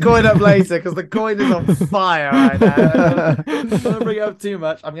bring the coin up later because the coin is on fire right now. I'm not going to bring it up too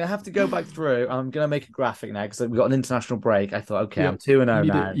much. I'm going to have to go back through. I'm going to make a graphic now because we've got an international break. I thought, okay, I'm 2-0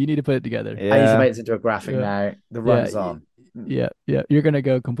 now. You need to put it together. I need to make this into a graphic now. The run's on. Yeah. You're going to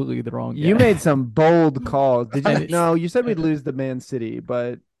go completely the wrong. You made some bold calls. Did you? No, you said we'd lose the Man City,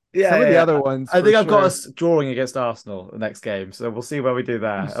 but some of the other ones. I think I've got us drawing against Arsenal the next game, so we'll see where we do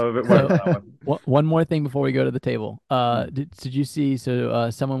that. I'm a bit worried about that one. One more thing before we go to the table. Did you see? So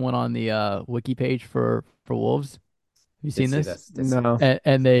someone went on the wiki page for Wolves. Have you seen this? No.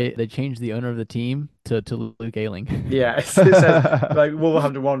 And they changed the owner of the team to Luke Ayling. Yeah, it says like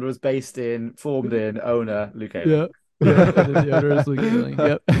Wolverhampton Wanderers formed in owner Luke Ayling. Yeah, the owner is Luke Ayling.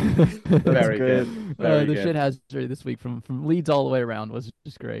 Yep. Very good. Very the good. shit hazard this week from Leeds all the way around was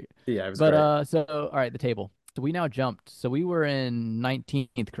just great. Yeah, it was great. So all right, the table. So we now jumped. So we were in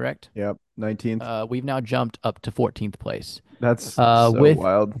 19th, correct? Yep, 19th. We've now jumped up to 14th place. That's so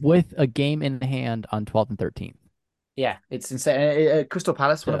wild. With a game in hand on 12th and 13th. Yeah, it's insane. Crystal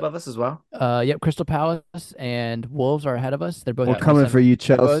Palace went above us as well. Yep, Crystal Palace and Wolves are ahead of us. They're both. We're coming for you,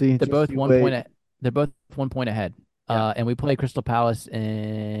 Chelsea. They're both 1 point. They're both 1 point ahead. And we play Crystal Palace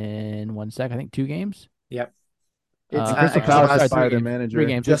in 1 sec. I think 2 games. Yep. It's Crystal Palace fired their manager. 3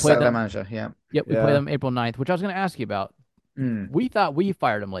 games. Just like their manager. Yeah. Yep. We play them April 9th, which I was going to ask you about. We thought we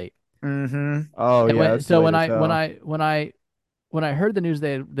fired him late. Mm-hmm. Oh And yeah. when, That's the so way when to I when tell. I when I when I heard the news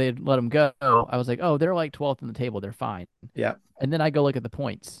they'd let him go, I was like, oh, they're like 12th in the table, they're fine. Yeah. And then I go look at the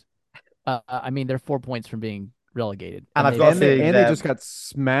points. I mean, they're 4 points from being relegated, And and I've got a they've feeling And they just got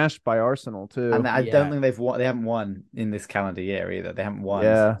smashed by Arsenal and too. I don't yeah. think they've won. They haven't won in this calendar year either. They haven't won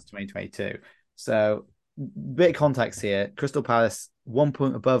Yeah. since 2022. So, bit of context here: Crystal Palace 1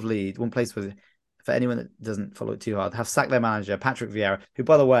 point above Leeds, one place with. For anyone that doesn't follow it too hard, have sacked their manager Patrick Vieira, who,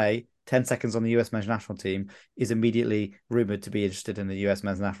 by the way, 10 seconds on the US men's national team, is immediately rumored to be interested in the US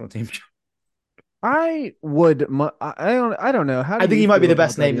men's national team. I would. I don't know. How do I think you he might be feel the about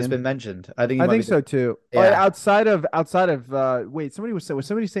best that, name that's Ian? been mentioned. I think he I might think be the, so too. yeah. Outside of wait, was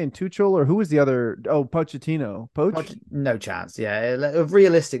somebody saying Tuchel or who was the other? Oh, Pochettino. No chance. Yeah, of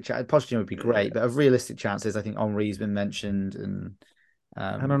realistic chance, Pochettino would be great, but of realistic chances, I think Henri's been mentioned, and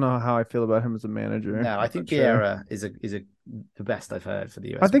I don't know how I feel about him as a manager. no, I I'm think not sure. Vieira is the best I've heard for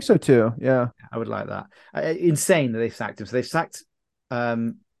the I US. think so too. Yeah. I would like that. Insane that they've sacked him. So they've sacked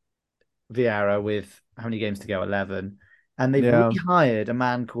Vieira with how many games to go? 11, and they've Yeah. rehired a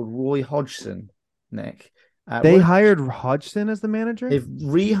man called Roy Hodgson. Nick, They Roy hired Hodgson as the manager? They've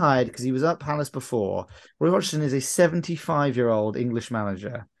rehired because he was at Palace before. Roy Hodgson is a 75-year-old English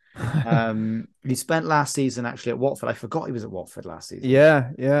manager. He spent last season actually at Watford. I forgot he was at Watford last season.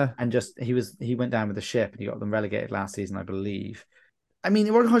 Yeah. And he went down with the ship and he got them relegated last season, I believe. I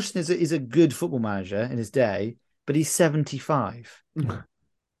mean, Roy Hodgson is a good football manager in his day, but he's 75.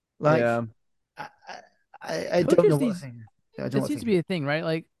 Like, Yeah. I don't know what thing. It seems to be a thing, right?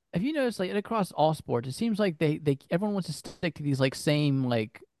 Like, have you noticed, like, across all sports, it seems like they everyone wants to stick to these like same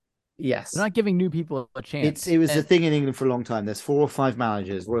like. Yes, they're not giving new people a chance. It was a thing in England for a long time. There's 4 or 5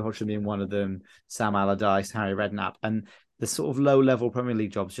 managers, Roy Hodgson being one of them, Sam Allardyce, Harry Redknapp, and the sort of low-level Premier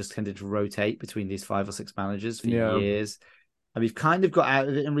League jobs just tended to rotate between these 5 or 6 managers for years. And we've kind of got out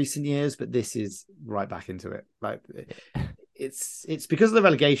of it in recent years, but this is right back into it. Like, it's because of the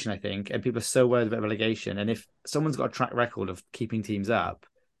relegation, I think, and people are so worried about relegation. And if someone's got a track record of keeping teams up,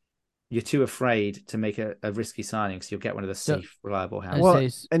 you're too afraid to make a risky signing, so you'll get one of the safe, reliable hands. Well,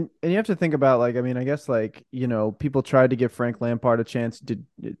 and you have to think about, like, I mean, I guess, like, you know, people tried to give Frank Lampard a chance, did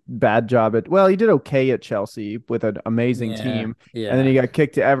bad job he did okay at Chelsea with an amazing team. Yeah. And then he got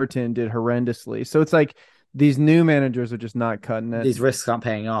kicked to Everton, did horrendously. So it's like these new managers are just not cutting it. These risks aren't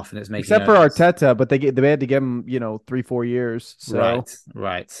paying off, and it's making except for Arteta, but they had to give him, 3-4 years. So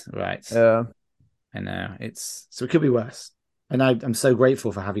right. Yeah. I know so it could be worse. And I'm so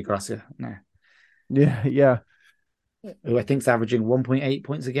grateful for Javi Gracia. No. Yeah. Who I think's averaging 1.8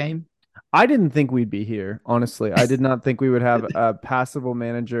 points a game. I didn't think we'd be here, honestly. I did not think we would have a passable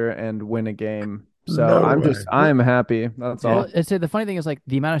manager and win a game. So I'm happy. That's all. I'd say the funny thing is, like,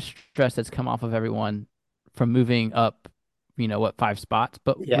 the amount of stress that's come off of everyone from moving up, 5 spots,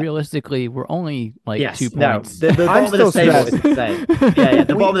 but realistically, we're only like 2 points. No, the bottom of the table is insane. Yeah,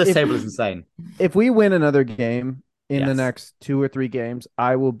 the bottom of the table is insane. If we win another game in the next 2 or 3 games,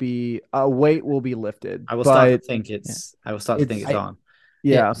 I will be weight will be lifted. I will start to think it's on.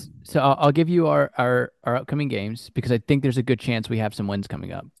 Yeah. So I'll give you our upcoming games because I think there's a good chance we have some wins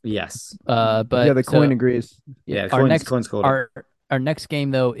coming up. Yes. But the coin agrees. Yeah, our next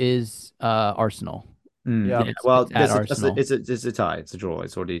game though is Arsenal. Yeah. It's a tie. It's a draw.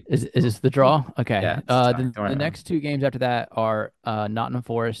 It's already. Is this the draw? Okay. Yeah. The next 2 games after that are Nottingham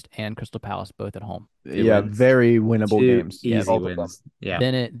Forest and Crystal Palace, both at home. Very winnable games. Easy wins. Yeah.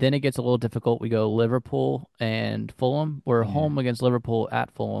 Then it gets a little difficult. We go Liverpool and Fulham. We're home against Liverpool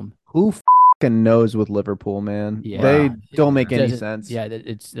at Fulham. Who fucking knows with Liverpool, man? Yeah. They don't make any sense. Yeah,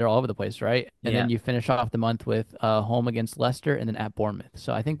 they're all over the place, right? And then you finish off the month with home against Leicester and then at Bournemouth.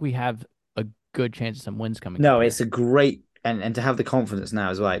 So I think we have a good chance of some wins coming. No, it's a great and to have the confidence now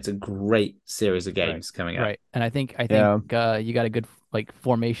as well. It's a great series of games coming up. Right, and I think you got a good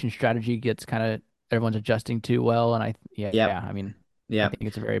formation strategy. Gets kind of everyone's adjusting to well, and I think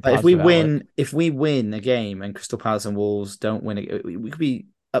it's a very. But if we win a game and Crystal Palace and Wolves don't win it, we could be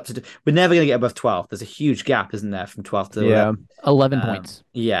up to. We're never going to get above 12th. There's a huge gap, isn't there, from 12th to 11 points.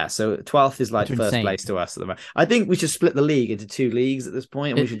 Yeah, so 12th is like first place to us at the moment. I think we should split the league into 2 leagues at this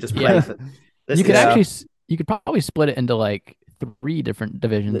point, and we should just play for. You could probably split it into like 3 different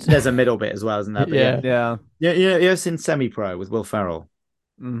divisions. There's a middle bit as well, isn't there? But yeah. You're in semi-pro with Will Ferrell.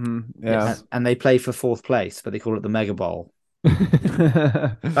 Mm-hmm. Yeah, and they play for 4th place, but they call it the Mega Bowl. I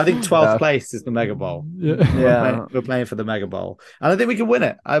think 12th place is the Mega Bowl. We're playing for the Mega Bowl, and I think we can win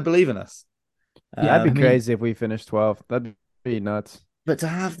it. I believe in us. That'd be crazy if we finished 12th. That'd be nuts. But to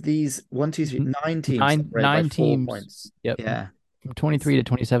have these 9 teams, 9 teams, points. Yep. Yeah, from 23 to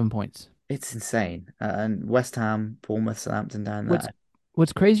 27 points. It's insane. And West Ham, Bournemouth, Southampton down there.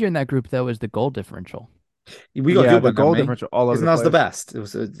 What's crazier in that group though is the goal differential. We got a good the one, goal haven't we? differential all over Isn't the ours the place. best? I think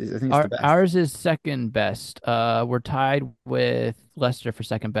it's the best. Ours is second best. We're tied with Leicester for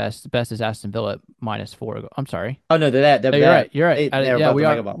second best. The best is Aston Villa at -4. I'm sorry. Oh no, they're there. No, you're right. You're right. They're Yeah, above we the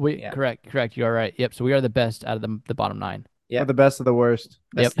are. mega bomb. We Yeah. correct. You are right. Yep. So we are the best out of the bottom 9. Yeah. We're the best of the worst.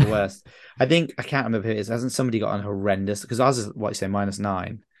 That's Yep. the worst. I think I can't remember who it is. Hasn't somebody got a horrendous? Because ours is what you say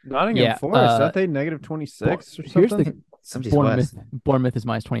 -9. Nottingham Yeah, Forest, aren't they -26 or Here's something? the Somebody's worse. Bournemouth is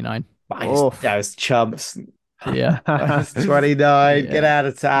 -29. That was chumps. Yeah. That's 29. Yeah. Get out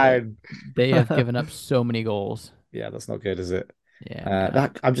of town. They have given up so many goals. Yeah, that's not good, is it? Yeah.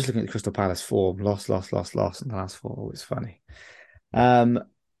 That I'm just looking at the Crystal Palace form. Lost, in the last 4. Always funny.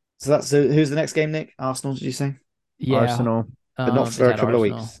 So who's the next game, Nick? Arsenal, did you say? Yeah. Arsenal. But not for a couple of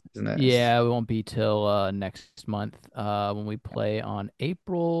Arsenal. weeks, isn't it? Yeah, we won't be till next month when we play on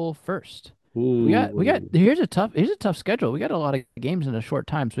April 1st. Ooh. We got here's a tough schedule. We got a lot of games in a short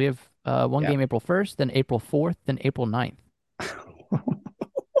time. So we have one game April 1st, then April 4th, then April 9th.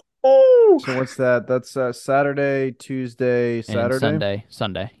 So what's that? That's Saturday, Tuesday, Saturday, and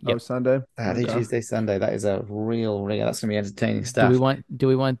Sunday. Yep. Oh, Sunday. Saturday, Okay. Tuesday, Sunday. That is a real ringer. That's gonna be entertaining Do stuff. we want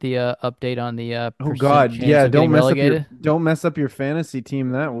the update on the Oh percent God, chance yeah! of getting relegated? Don't mess up your fantasy team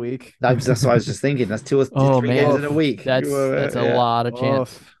that week. That's what I was just thinking. That's 2 or 3 games in a week. That's a lot of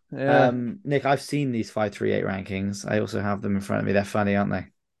chance. Oof. Yeah. Nick, I've seen these 538 rankings. I also have them in front of me. They're funny, aren't they?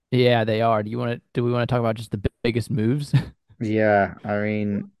 Yeah, they are. Do we want to talk about just the biggest moves? Yeah, I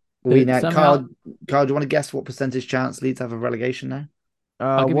mean, Somehow- Carl, do you want to guess what percentage chance Leeds have of relegation now?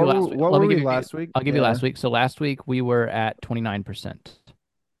 I'll give you last week. What Let were me we give you- last week? I'll give you last week. So last week we were at 29%.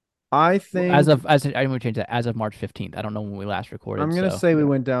 I think I'm going to change that as of March 15th. I don't know when we last recorded. I'm gonna say we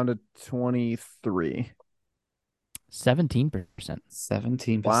went down to 23. 17%.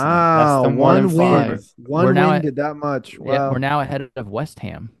 17%. Wow, That's the 1 in win. 5. One We're now win at- did that much. Wow. Yeah, we're now ahead of West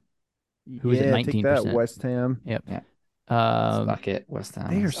Ham. who is at take that, 19%. West Ham. Yep. Yeah. Um, Fuck it, West Ham.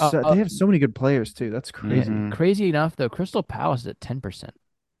 They have so many good players too. That's crazy. Mhm. Crazy enough, though, Crystal Palace is at 10%.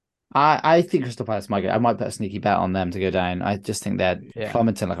 I think Crystal Palace might go. I might put a sneaky bet on them to go down. I just think they're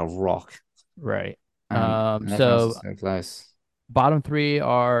plummeting like a rock. Right. And So everyone's so close. bottom three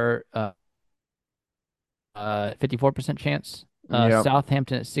are 54% chance. Yep.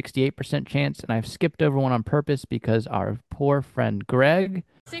 Southampton at 68% chance, and I've skipped over one on purpose because our poor friend Greg,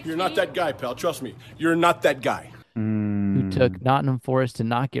 You're not that guy, pal. Trust me. You're not that guy. who took Nottingham Forest to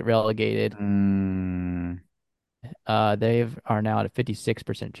not get relegated, they are now at a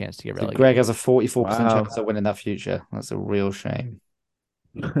 56% chance to get So relegated. Greg has a 44% Wow. chance of winning that future. That's a real shame.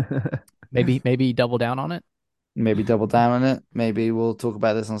 Maybe double down on it. Maybe double down on it. Maybe we'll talk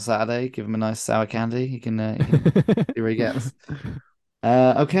about this on Saturday. Give him a nice sour candy. He can see where he gets.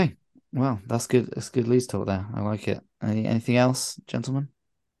 Okay. Well, that's good. That's good Leeds talk there. I like it. Anything else, gentlemen?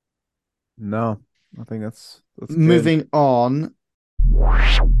 No, I think that's good. Moving on.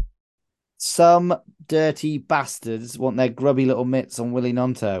 Some dirty bastards want their grubby little mitts on Willy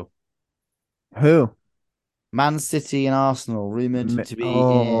Gnonto. Who? Man City and Arsenal rumored to be in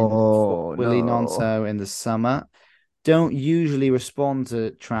for Willy Gnonto in the summer. Don't usually respond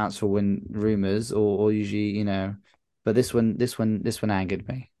to transfer rumors or usually, but this one angered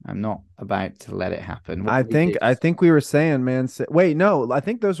me. I'm not about to let it happen. I think we were saying, man. Wait, no, I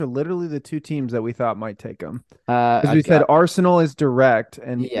think those are literally the two teams that we thought might take them. Because we said Arsenal is direct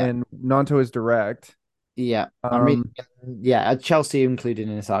and Gnonto is direct. Yeah, I'm reading. Yeah, Chelsea included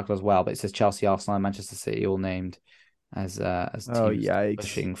in this article as well, but it says Chelsea, Arsenal, and Manchester City all named as teams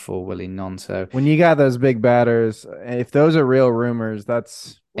pushing for Willy Gnonto. When you got those big batters, if those are real rumors,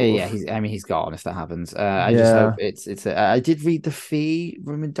 that's he's gone if that happens. I just hope it's. I did read the fee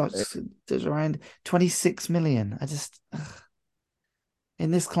rumored does around 26 million. I just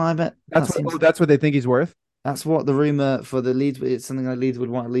in this climate, that's what they think he's worth. That's what the rumor for the Leeds. It's something like Leeds would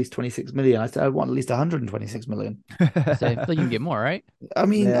want at least 26 million. I want at least 126 million. So I feel like you can get more, right? I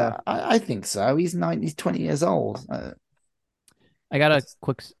mean, I think so. He's 20 years old. I got a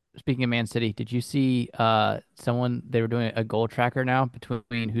quick. Speaking of Man City, did you see someone they were doing a goal tracker now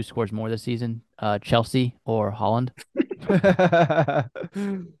between who scores more this season, Chelsea or Haaland?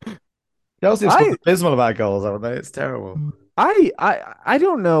 Chelsea are abysmal about goals, haven't they? It's terrible. I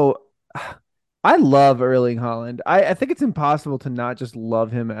don't know. I love Erling Haaland. I think it's impossible to not just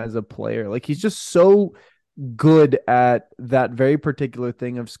love him as a player. Like he's just so good at that very particular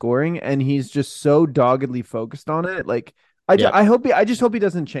thing of scoring, and he's just so doggedly focused on it. Like I just hope he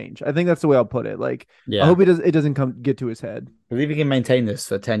doesn't change. I think that's the way I'll put it. Like I hope it doesn't get to his head. If he can maintain this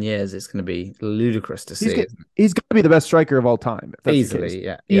for 10 years, it's going to be ludicrous to see. He's going to be the best striker of all time. If that's Easily, the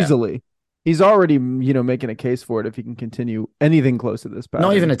case. Easily. He's already, making a case for it if he can continue anything close to this pattern.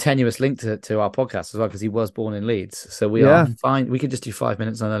 Not even a tenuous link to our podcast as well, because he was born in Leeds. So we are fine. We could just do 5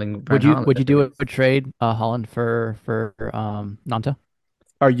 minutes on Erling Braut Haaland. Would you do a trade Holland for Gnonto?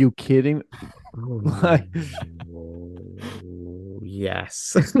 Are you kidding?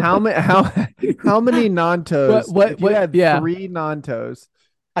 Yes. How many Gnontos? What you had 3 Gnontos.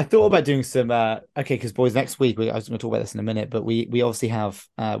 I thought about doing some because boys, next week I was going to talk about this in a minute, but we obviously have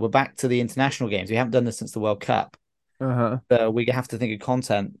we're back to the international games. We haven't done this since the World Cup. So we have to think of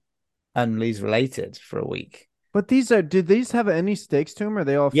content Leeds related for a week. But did these have any stakes to them? Or are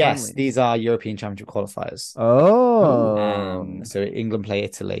they all Yes, friendly? these are European Championship qualifiers. So England play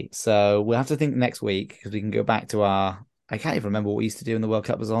Italy. So we'll have to think next week, because we can go back to I can't even remember what we used to do when the World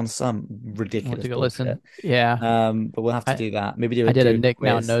Cup was on. Some ridiculous bullshit. Listen. Yeah. But we'll have to do that. Maybe I did a Nick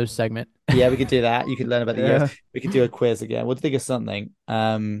quiz. Now Knows segment. Yeah, we could do that. You could learn about the years. We could do a quiz again. We'll think of something.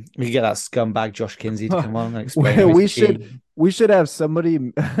 We could get that scumbag Josh Kinsey to come on and explain. We should have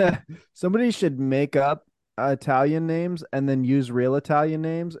somebody. Somebody should make up Italian names and then use real Italian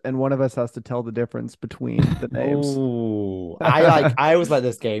names, and one of us has to tell the difference between the names. Ooh. I always like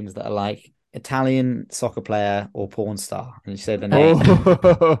those games that are like Italian soccer player or porn star, and you say the name, and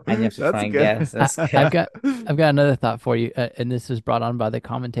you have to try and guess. I've got another thought for you, and this was brought on by the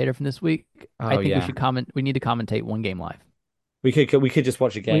commentator from this week. I think we should we need to commentate one game live. We could just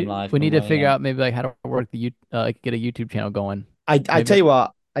watch a game live. We need to figure out maybe like how to work get a YouTube channel going. I tell you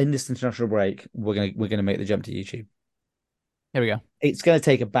what, in this international break, we're gonna make the jump to YouTube. Here we go. It's going to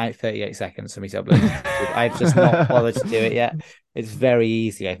take about 38 seconds for me to upload. I've just not bothered to do it yet. It's very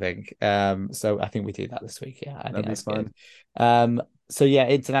easy, I think. So I think we do that this week. Yeah, I think that's fun. So yeah,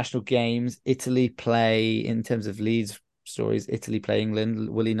 international games. Italy play, in terms of Leeds stories, Italy play England.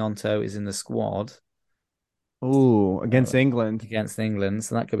 Willy Gnonto is in the squad. Ooh, against England. Against England.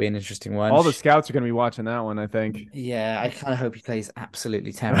 So that could be an interesting one. All the scouts are going to be watching that one, I think. Yeah, I kind of hope he plays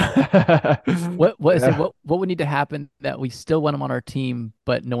absolutely terrible. What would need to happen that we still want him on our team,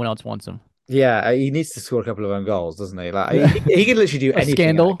 but no one else wants him? Yeah, he needs to score a couple of own goals, doesn't he? Like he could literally do anything.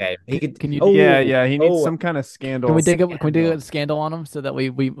 Scandal. Game. He could. Can you? He needs some kind of scandal. Can we dig a scandal on him so that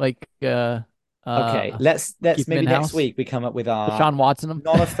we like? Okay, let's maybe next week we come up with our Sean Watson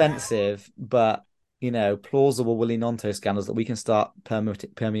non-offensive but plausible Willy Gnonto scandals that we can start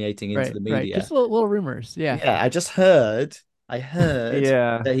permeating into the media. Right. Just little rumors. Yeah. Yeah. I heard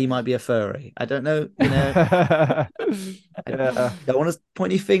that he might be a furry. I don't know. I don't want to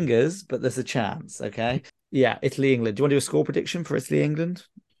point any fingers, but there's a chance. Okay. Yeah. Italy, England. Do you want to do a score prediction for Italy, England?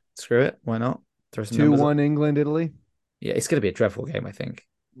 Screw it. Why not? 2-1 England, Italy. Yeah, it's going to be a dreadful game, I think.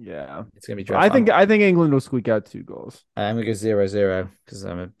 Yeah, it's gonna be dreadful. I think England will squeak out 2 goals. I'm gonna go 0-0 because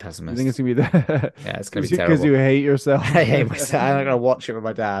I'm a pessimist. I think it's gonna be that. Yeah, it's gonna be terrible because you hate yourself. I hate myself. I'm not gonna watch it with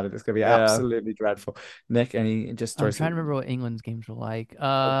my dad, and it's gonna be absolutely dreadful. Nick, any just stories? I'm trying to remember what England's games were like.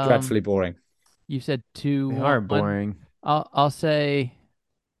 Dreadfully boring. You said 2. They are boring. I'll say,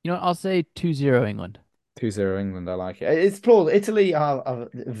 I'll say 2-0 England. 2-0 England. I like it. It's plausible. Italy are a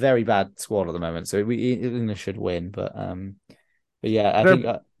very bad squad at the moment, so England should win. But yeah, I think.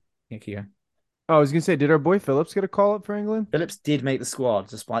 Yeah. I was gonna say, did our boy Phillips get a call up for England? Phillips did make the squad,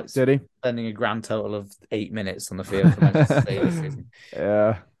 despite spending a grand total of 8 minutes on the field for Manchester City this season.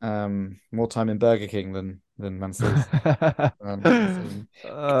 Yeah. More time in Burger King than Man City.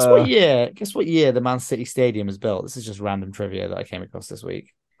 Guess what year the Man City Stadium was built? This is just random trivia that I came across this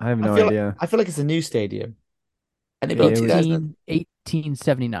week. I have no idea. I feel like it's a new stadium. And it built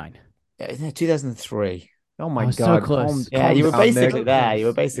 1879. Yeah, 2003. Oh my God! So close. You were basically there. You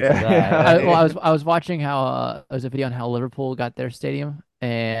were basically there. I was watching how there was a video on how Liverpool got their stadium,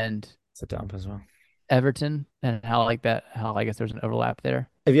 and it's a dump as well. Everton, and how I guess there's an overlap there.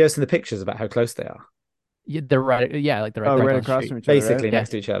 Have you ever seen the pictures about how close they are? Yeah, they're right. Yeah, like they're right across from each other. Basically next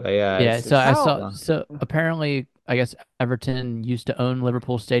to each other. Yeah. Yeah. So I saw. So apparently, I guess Everton used to own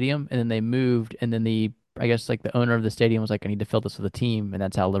Liverpool Stadium, and then they moved, and then the owner of the stadium was like, I need to fill this with a team, and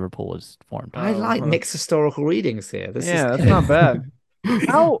that's how Liverpool was formed. I like mixed historical readings here. That's not bad.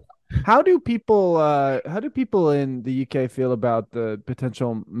 How do people in the UK feel about the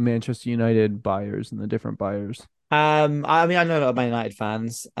potential Manchester United buyers and the different buyers? I mean, I know a lot of Man United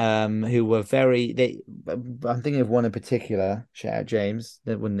fans who were I'm thinking of one in particular. Shout out James.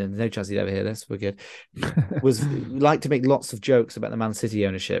 There's no chance he'd ever hear this. We're good. Was like to make lots of jokes about the Man City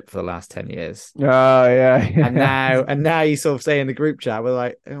ownership for the last 10 years. Oh yeah. And now you sort of say in the group chat, we're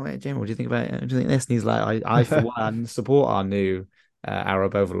like, oh wait, James, what do you think about it? What do you think of this? And he's like, I for one support our new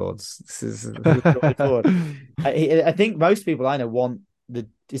Arab overlords. This is really forward. I think most people I know want is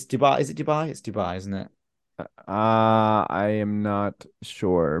it Dubai? It's Dubai, isn't it? I am not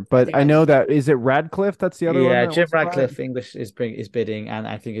sure, but I know that is it Radcliffe? That's the other one Yeah, that Jim wants to buy it? Radcliffe English is bidding, and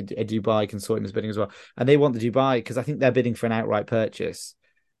I think a Dubai consortium is bidding as well. And they want the Dubai because I think they're bidding for an outright purchase,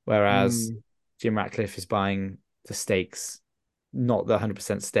 whereas Mm, Jim Ratcliffe is buying the stakes, not the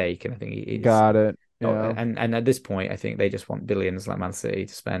 100% stake. And I think he's got it. not. Yeah. And at this point, I think they just want billions like Man City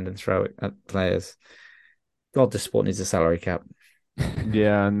to spend and throw it at players. God, the sport needs a salary cap.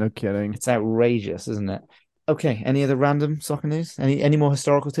 Yeah, no kidding. It's outrageous, isn't it? Okay, any other random soccer news? Any more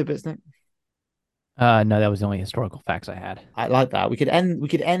historical tidbits, Nick? No, that was the only historical facts I had. I like that. We could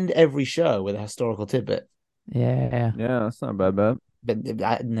end every show with a historical tidbit. Yeah. Yeah, that's not a bad bet.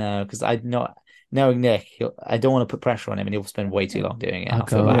 But no, because I not knowing Nick, I don't want to put pressure on him, and he'll spend way too long doing it. I'll I'll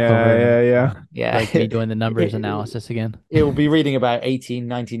feel go bad. Yeah. Yeah, like me doing the numbers analysis again. He'll be reading about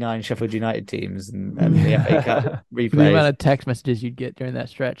 1899 Sheffield United teams and the FA Cup The amount replays. of text messages you'd get during that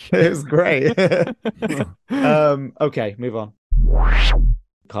stretch. It was great. Okay, move on.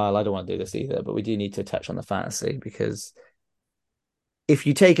 Kyle, I don't want to do this either, but we do need to touch on the fantasy because if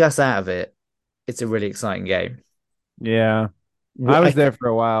you take us out of it, it's a really exciting game. Yeah. I was there for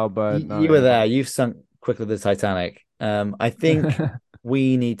a while, but you were there. You've sunk quicker than the Titanic. I think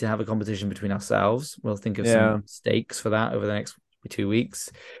we need to have a competition between ourselves. We'll think of some stakes for that over the next 2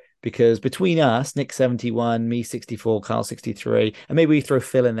 weeks. Because between us, Nick 71, me 64, Carl 63, and maybe we throw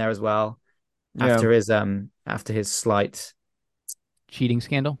Phil in there as well after his slight cheating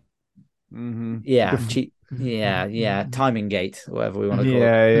scandal. Mm-hmm. Yeah, timing gate, whatever we want to call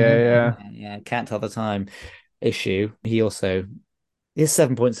it. Yeah, can't tell the time issue. He also his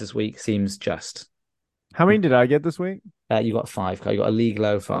 7 points this week seems just. How many did I get this week? You got 5. You got a league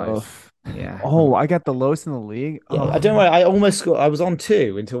low 5. Oh. Yeah. Oh, I got the lowest in the league. Yeah, I don't worry. I almost scored. I was on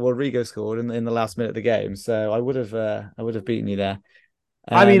 2 until Rodrigo scored in the last minute of the game. So I would have beaten you there.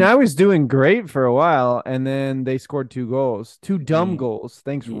 I mean, I was doing great for a while, and then they scored 2 goals, 2 dumb goals.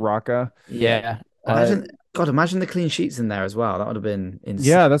 Thanks, Raka. Yeah. Imagine the clean sheets in there as well. That would have been insane.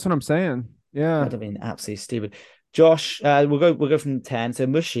 Yeah, that's what I'm saying. Yeah, that would have been absolutely stupid. Josh, we'll go from 10. So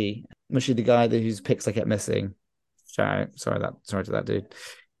Mushy, the guy whose picks I kept missing. Sorry to that dude.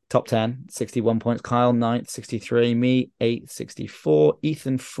 Top 10, 61 points. Kyle 9th, 63. Me 8th, 64.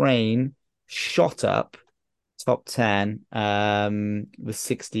 Ethan Frayne shot up top 10 with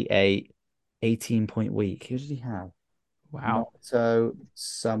 68, 18-point week. Who did he have? Wow. So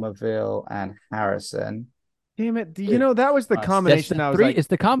Somerville and Harrison. Damn it. That was the combination. It's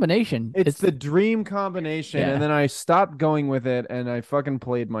the combination. It's the dream combination. Yeah. And then I stopped going with it and I fucking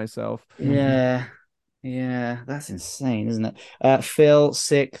played myself. Yeah. Yeah. That's insane, isn't it? Phil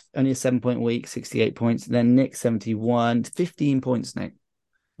 6th, only a 7-point week, 68 points. Then Nick 71, 15 points, Nick.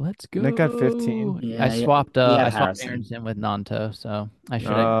 Let's go. Nick got 15. Yeah, I swapped Aaron's in with Gnonto, so I should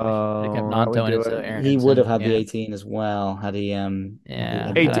have kept Gnonto in it. So he would have had the 18 as well had he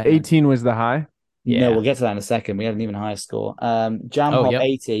 18 was the high. Yeah, no, we'll get to that in a second. We had an even higher score. Jamhop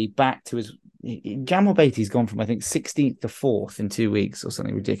 80 back to his. Jamhop 80's gone from I think 16th to 4th in 2 weeks or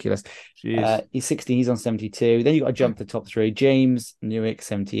something ridiculous. He's 60. He's on 72. Then you got to jump to the top 3. James Newick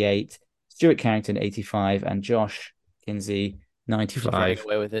 78, Stuart Carrington 85, and Josh Kinsey 95.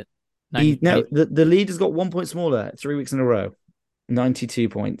 Away with it. The lead has got 1 point smaller 3 weeks in a row. 92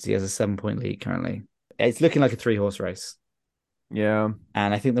 points. He has a 7-point lead currently. It's looking like a 3-horse race. Yeah.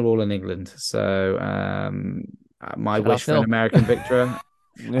 And I think they're all in England. So my wish for an American victory.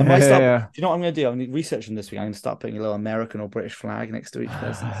 Do you know what I'm going to do? I'm going to research them this week. I'm going to start putting a little American or British flag next to each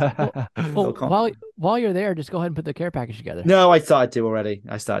person. While you're there, just go ahead and put the care package together. No, I started to already.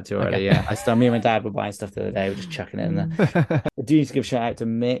 Okay. Yeah. Me and my dad were buying stuff the other day. We're just chucking it in there. I do need to give a shout out to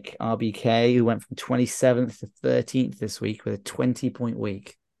Mick RBK, who went from 27th to 13th this week with a 20-point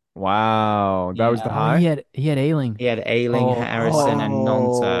week. Wow, that was the high. He had Ailing. He had Ailing, Harrison, and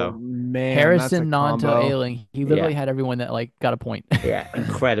Gnonto. Man, Harrison, Gnonto, Ailing. He literally had everyone that got a point. Yeah,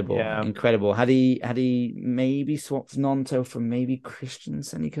 incredible, incredible. Had he maybe swapped Gnonto for maybe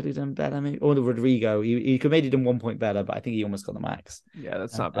Christensen, he could have done better. Maybe or the Rodrigo, he could maybe done 1 point better, but I think he almost got the max. Yeah,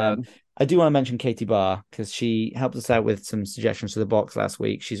 that's not bad. I do want to mention Katie Barr because she helped us out with some suggestions for the box last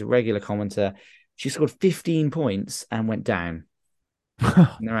week. She's a regular commenter. She scored 15 points and went down in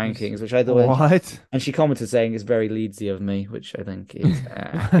the rankings, which I thought. What? And she commented saying it's very Leedsy of me, which I think is an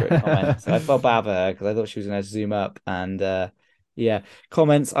accurate comment. So I felt bad for her because I thought she was going to zoom up. And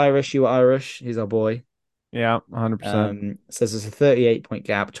comments Irish, you were Irish. He's our boy. Yeah, 100%. Says there's a 38-point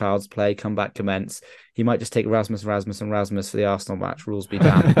gap. Child's play. Comeback commence. He might just take Rasmus for the Arsenal match. Rules be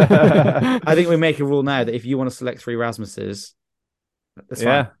damned. I think we make a rule now that if you want to select 3 Rasmuses, that's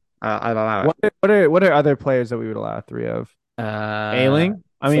fine. I'll allow it. What are other players that we would allow 3 of? Ailing,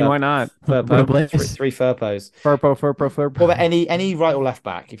 I mean, why not? Replace. Three Furpos. Furpo. What about any right or left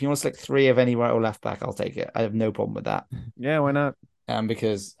back? If you want to select 3 of any right or left back, I'll take it. I have no problem with that. Yeah, why not?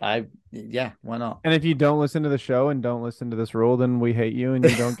 Because why not? And if you don't listen to the show and don't listen to this rule, then we hate you and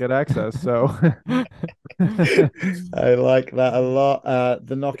you don't get access. So I like that a lot.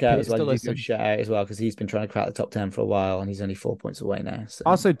 The knockout as well. Still You do listen. shout out as well because he's been trying to crack the top 10 for a while and he's only 4 points away now. So.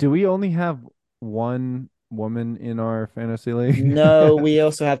 also, do we only have one woman in our fantasy league? No, we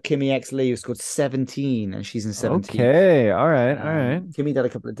also have Kimmy X Lee who scored 17 and she's in 17. Okay, all right. Kimmy had a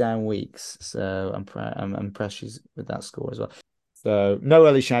couple of down weeks, so I'm impressed she's with that score as well. So no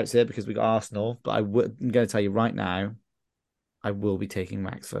early shouts here because we got Arsenal, but I'm going to tell you right now, I will be taking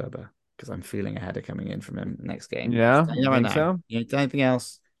Max Ferber because I'm feeling a header coming in from him next game. Yeah, you know, think so? Anything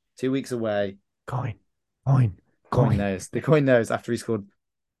else? 2 weeks away. Coin. Coin knows. The coin knows after he scored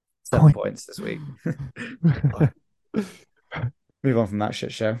 7 points this week. Move on from that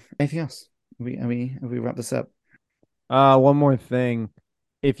shit show. Anything else? Have we wrapped this up? One more thing.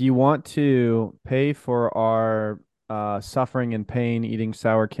 If you want to pay for our suffering and pain eating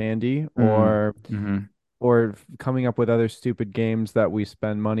sour candy or coming up with other stupid games that we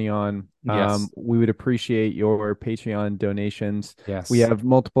spend money on, we would appreciate your Patreon donations. Yes. We have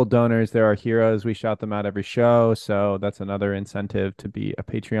multiple donors. There are heroes. We shout them out every show. So that's another incentive to be a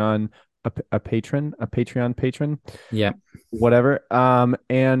Patreon, a Patreon patron. Yeah. Whatever.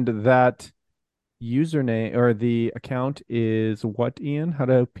 And that username or the account is what, Ian? How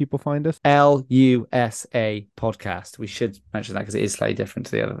do people find us? LUSA podcast. We should mention that because it is slightly different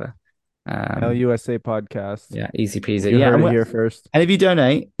to the other. LUSA podcast. Yeah, easy peasy. You heard it here first. And if you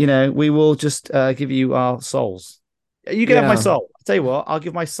donate, we will just give you our souls. You can have my soul. I'll tell you what, I'll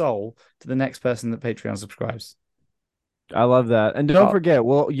give my soul to the next person that Patreon subscribes. I love that. And don't forget, you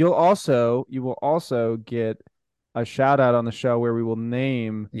will also get a shout out on the show where we will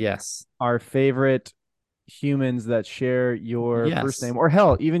name our favorite humans that share your first name or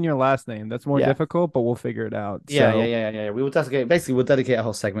hell, even your last name. That's more difficult, but we'll figure it out. Yeah. We will dedicate a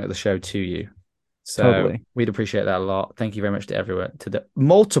whole segment of the show to you. So we'd appreciate that a lot. Thank you very much to everyone, to the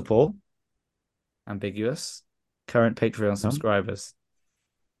multiple ambiguous current Patreon subscribers.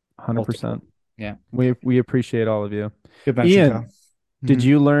 100%. Yeah. We appreciate all of you. Good mention, Ian. Did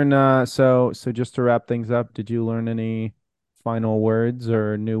you learn so just to wrap things up, did you learn any final words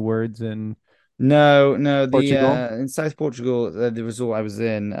or new words in No, Portugal? In South Portugal, the resort I was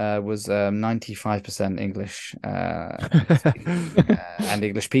in was 95% English and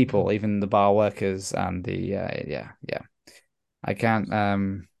English people, even the bar workers and the I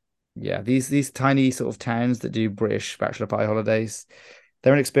can't these tiny sort of towns that do British bachelor party holidays,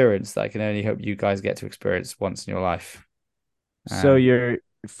 they're an experience that I can only hope you guys get to experience once in your life. So your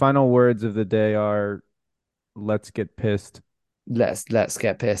final words of the day are, let's get pissed. Let's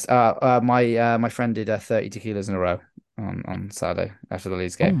get pissed. My friend did 30 tequilas in a row on Saturday after the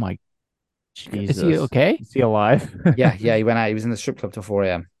Leeds game. Oh my Jesus. Is he okay? Is he alive? yeah, he went out. He was in the strip club till 4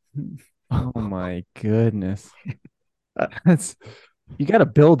 a.m. Oh my goodness. You got to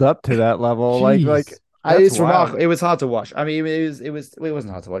build up to that level. Jeez. It's remarkable. It was hard to watch. I mean, it wasn't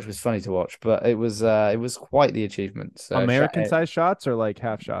hard to watch. It was funny to watch, but it was quite the achievement. So American size shots or like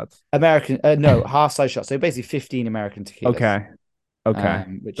half shots? No, half size shots. So basically 15 American tequilas. Okay.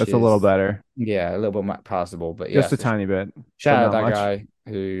 That's a little better. Yeah, a little bit more passable, but just a tiny bit. Shout out that guy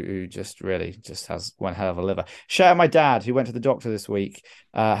who just has one hell of a liver. Shout out my dad who went to the doctor this week,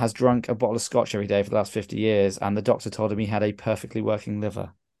 has drunk a bottle of scotch every day for the last 50 years, and the doctor told him he had a perfectly working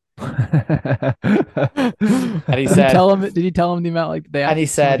liver. And he said, did he tell him the amount like they? And he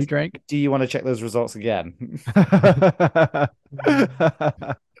said, he drank? "Do you want to check those results again?"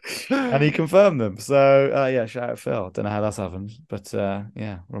 And he confirmed them. So shout out Phil. Don't know how that's happened, but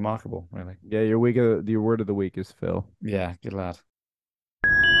remarkable, really. Yeah, your word of the week is Phil. Yeah, good lad.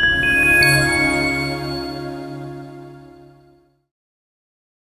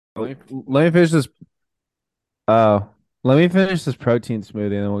 Let me finish this. Let me finish this protein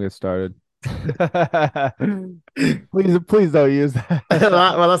smoothie and then we'll get started. please don't use that.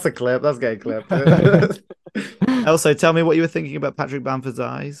 Well, that's a clip. That's getting clipped. Also, tell me what you were thinking about Patrick Bamford's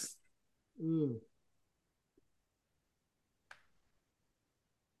eyes.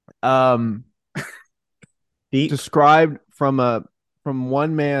 Described from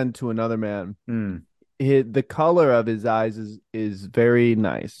one man to another man. The color of his eyes is very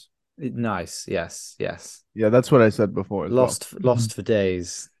nice. Nice, yes. Yeah, that's what I said before. Lost for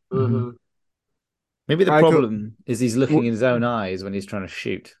days. Mm-hmm. Maybe the problem is he's looking in his own eyes when he's trying to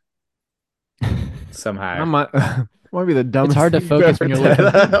shoot. somehow. Might be the dumbest. It's hard to thing focus you've when ever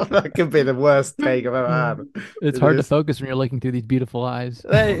you're looking. said. That could be the worst take I've ever had. It's hard to focus when you're looking through these beautiful eyes.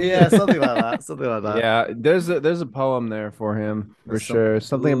 Yeah, something like that. Something like that. Yeah, there's a poem there for him for sure.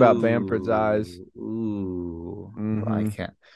 Something about Bamford's eyes. Ooh, Mhm. like it.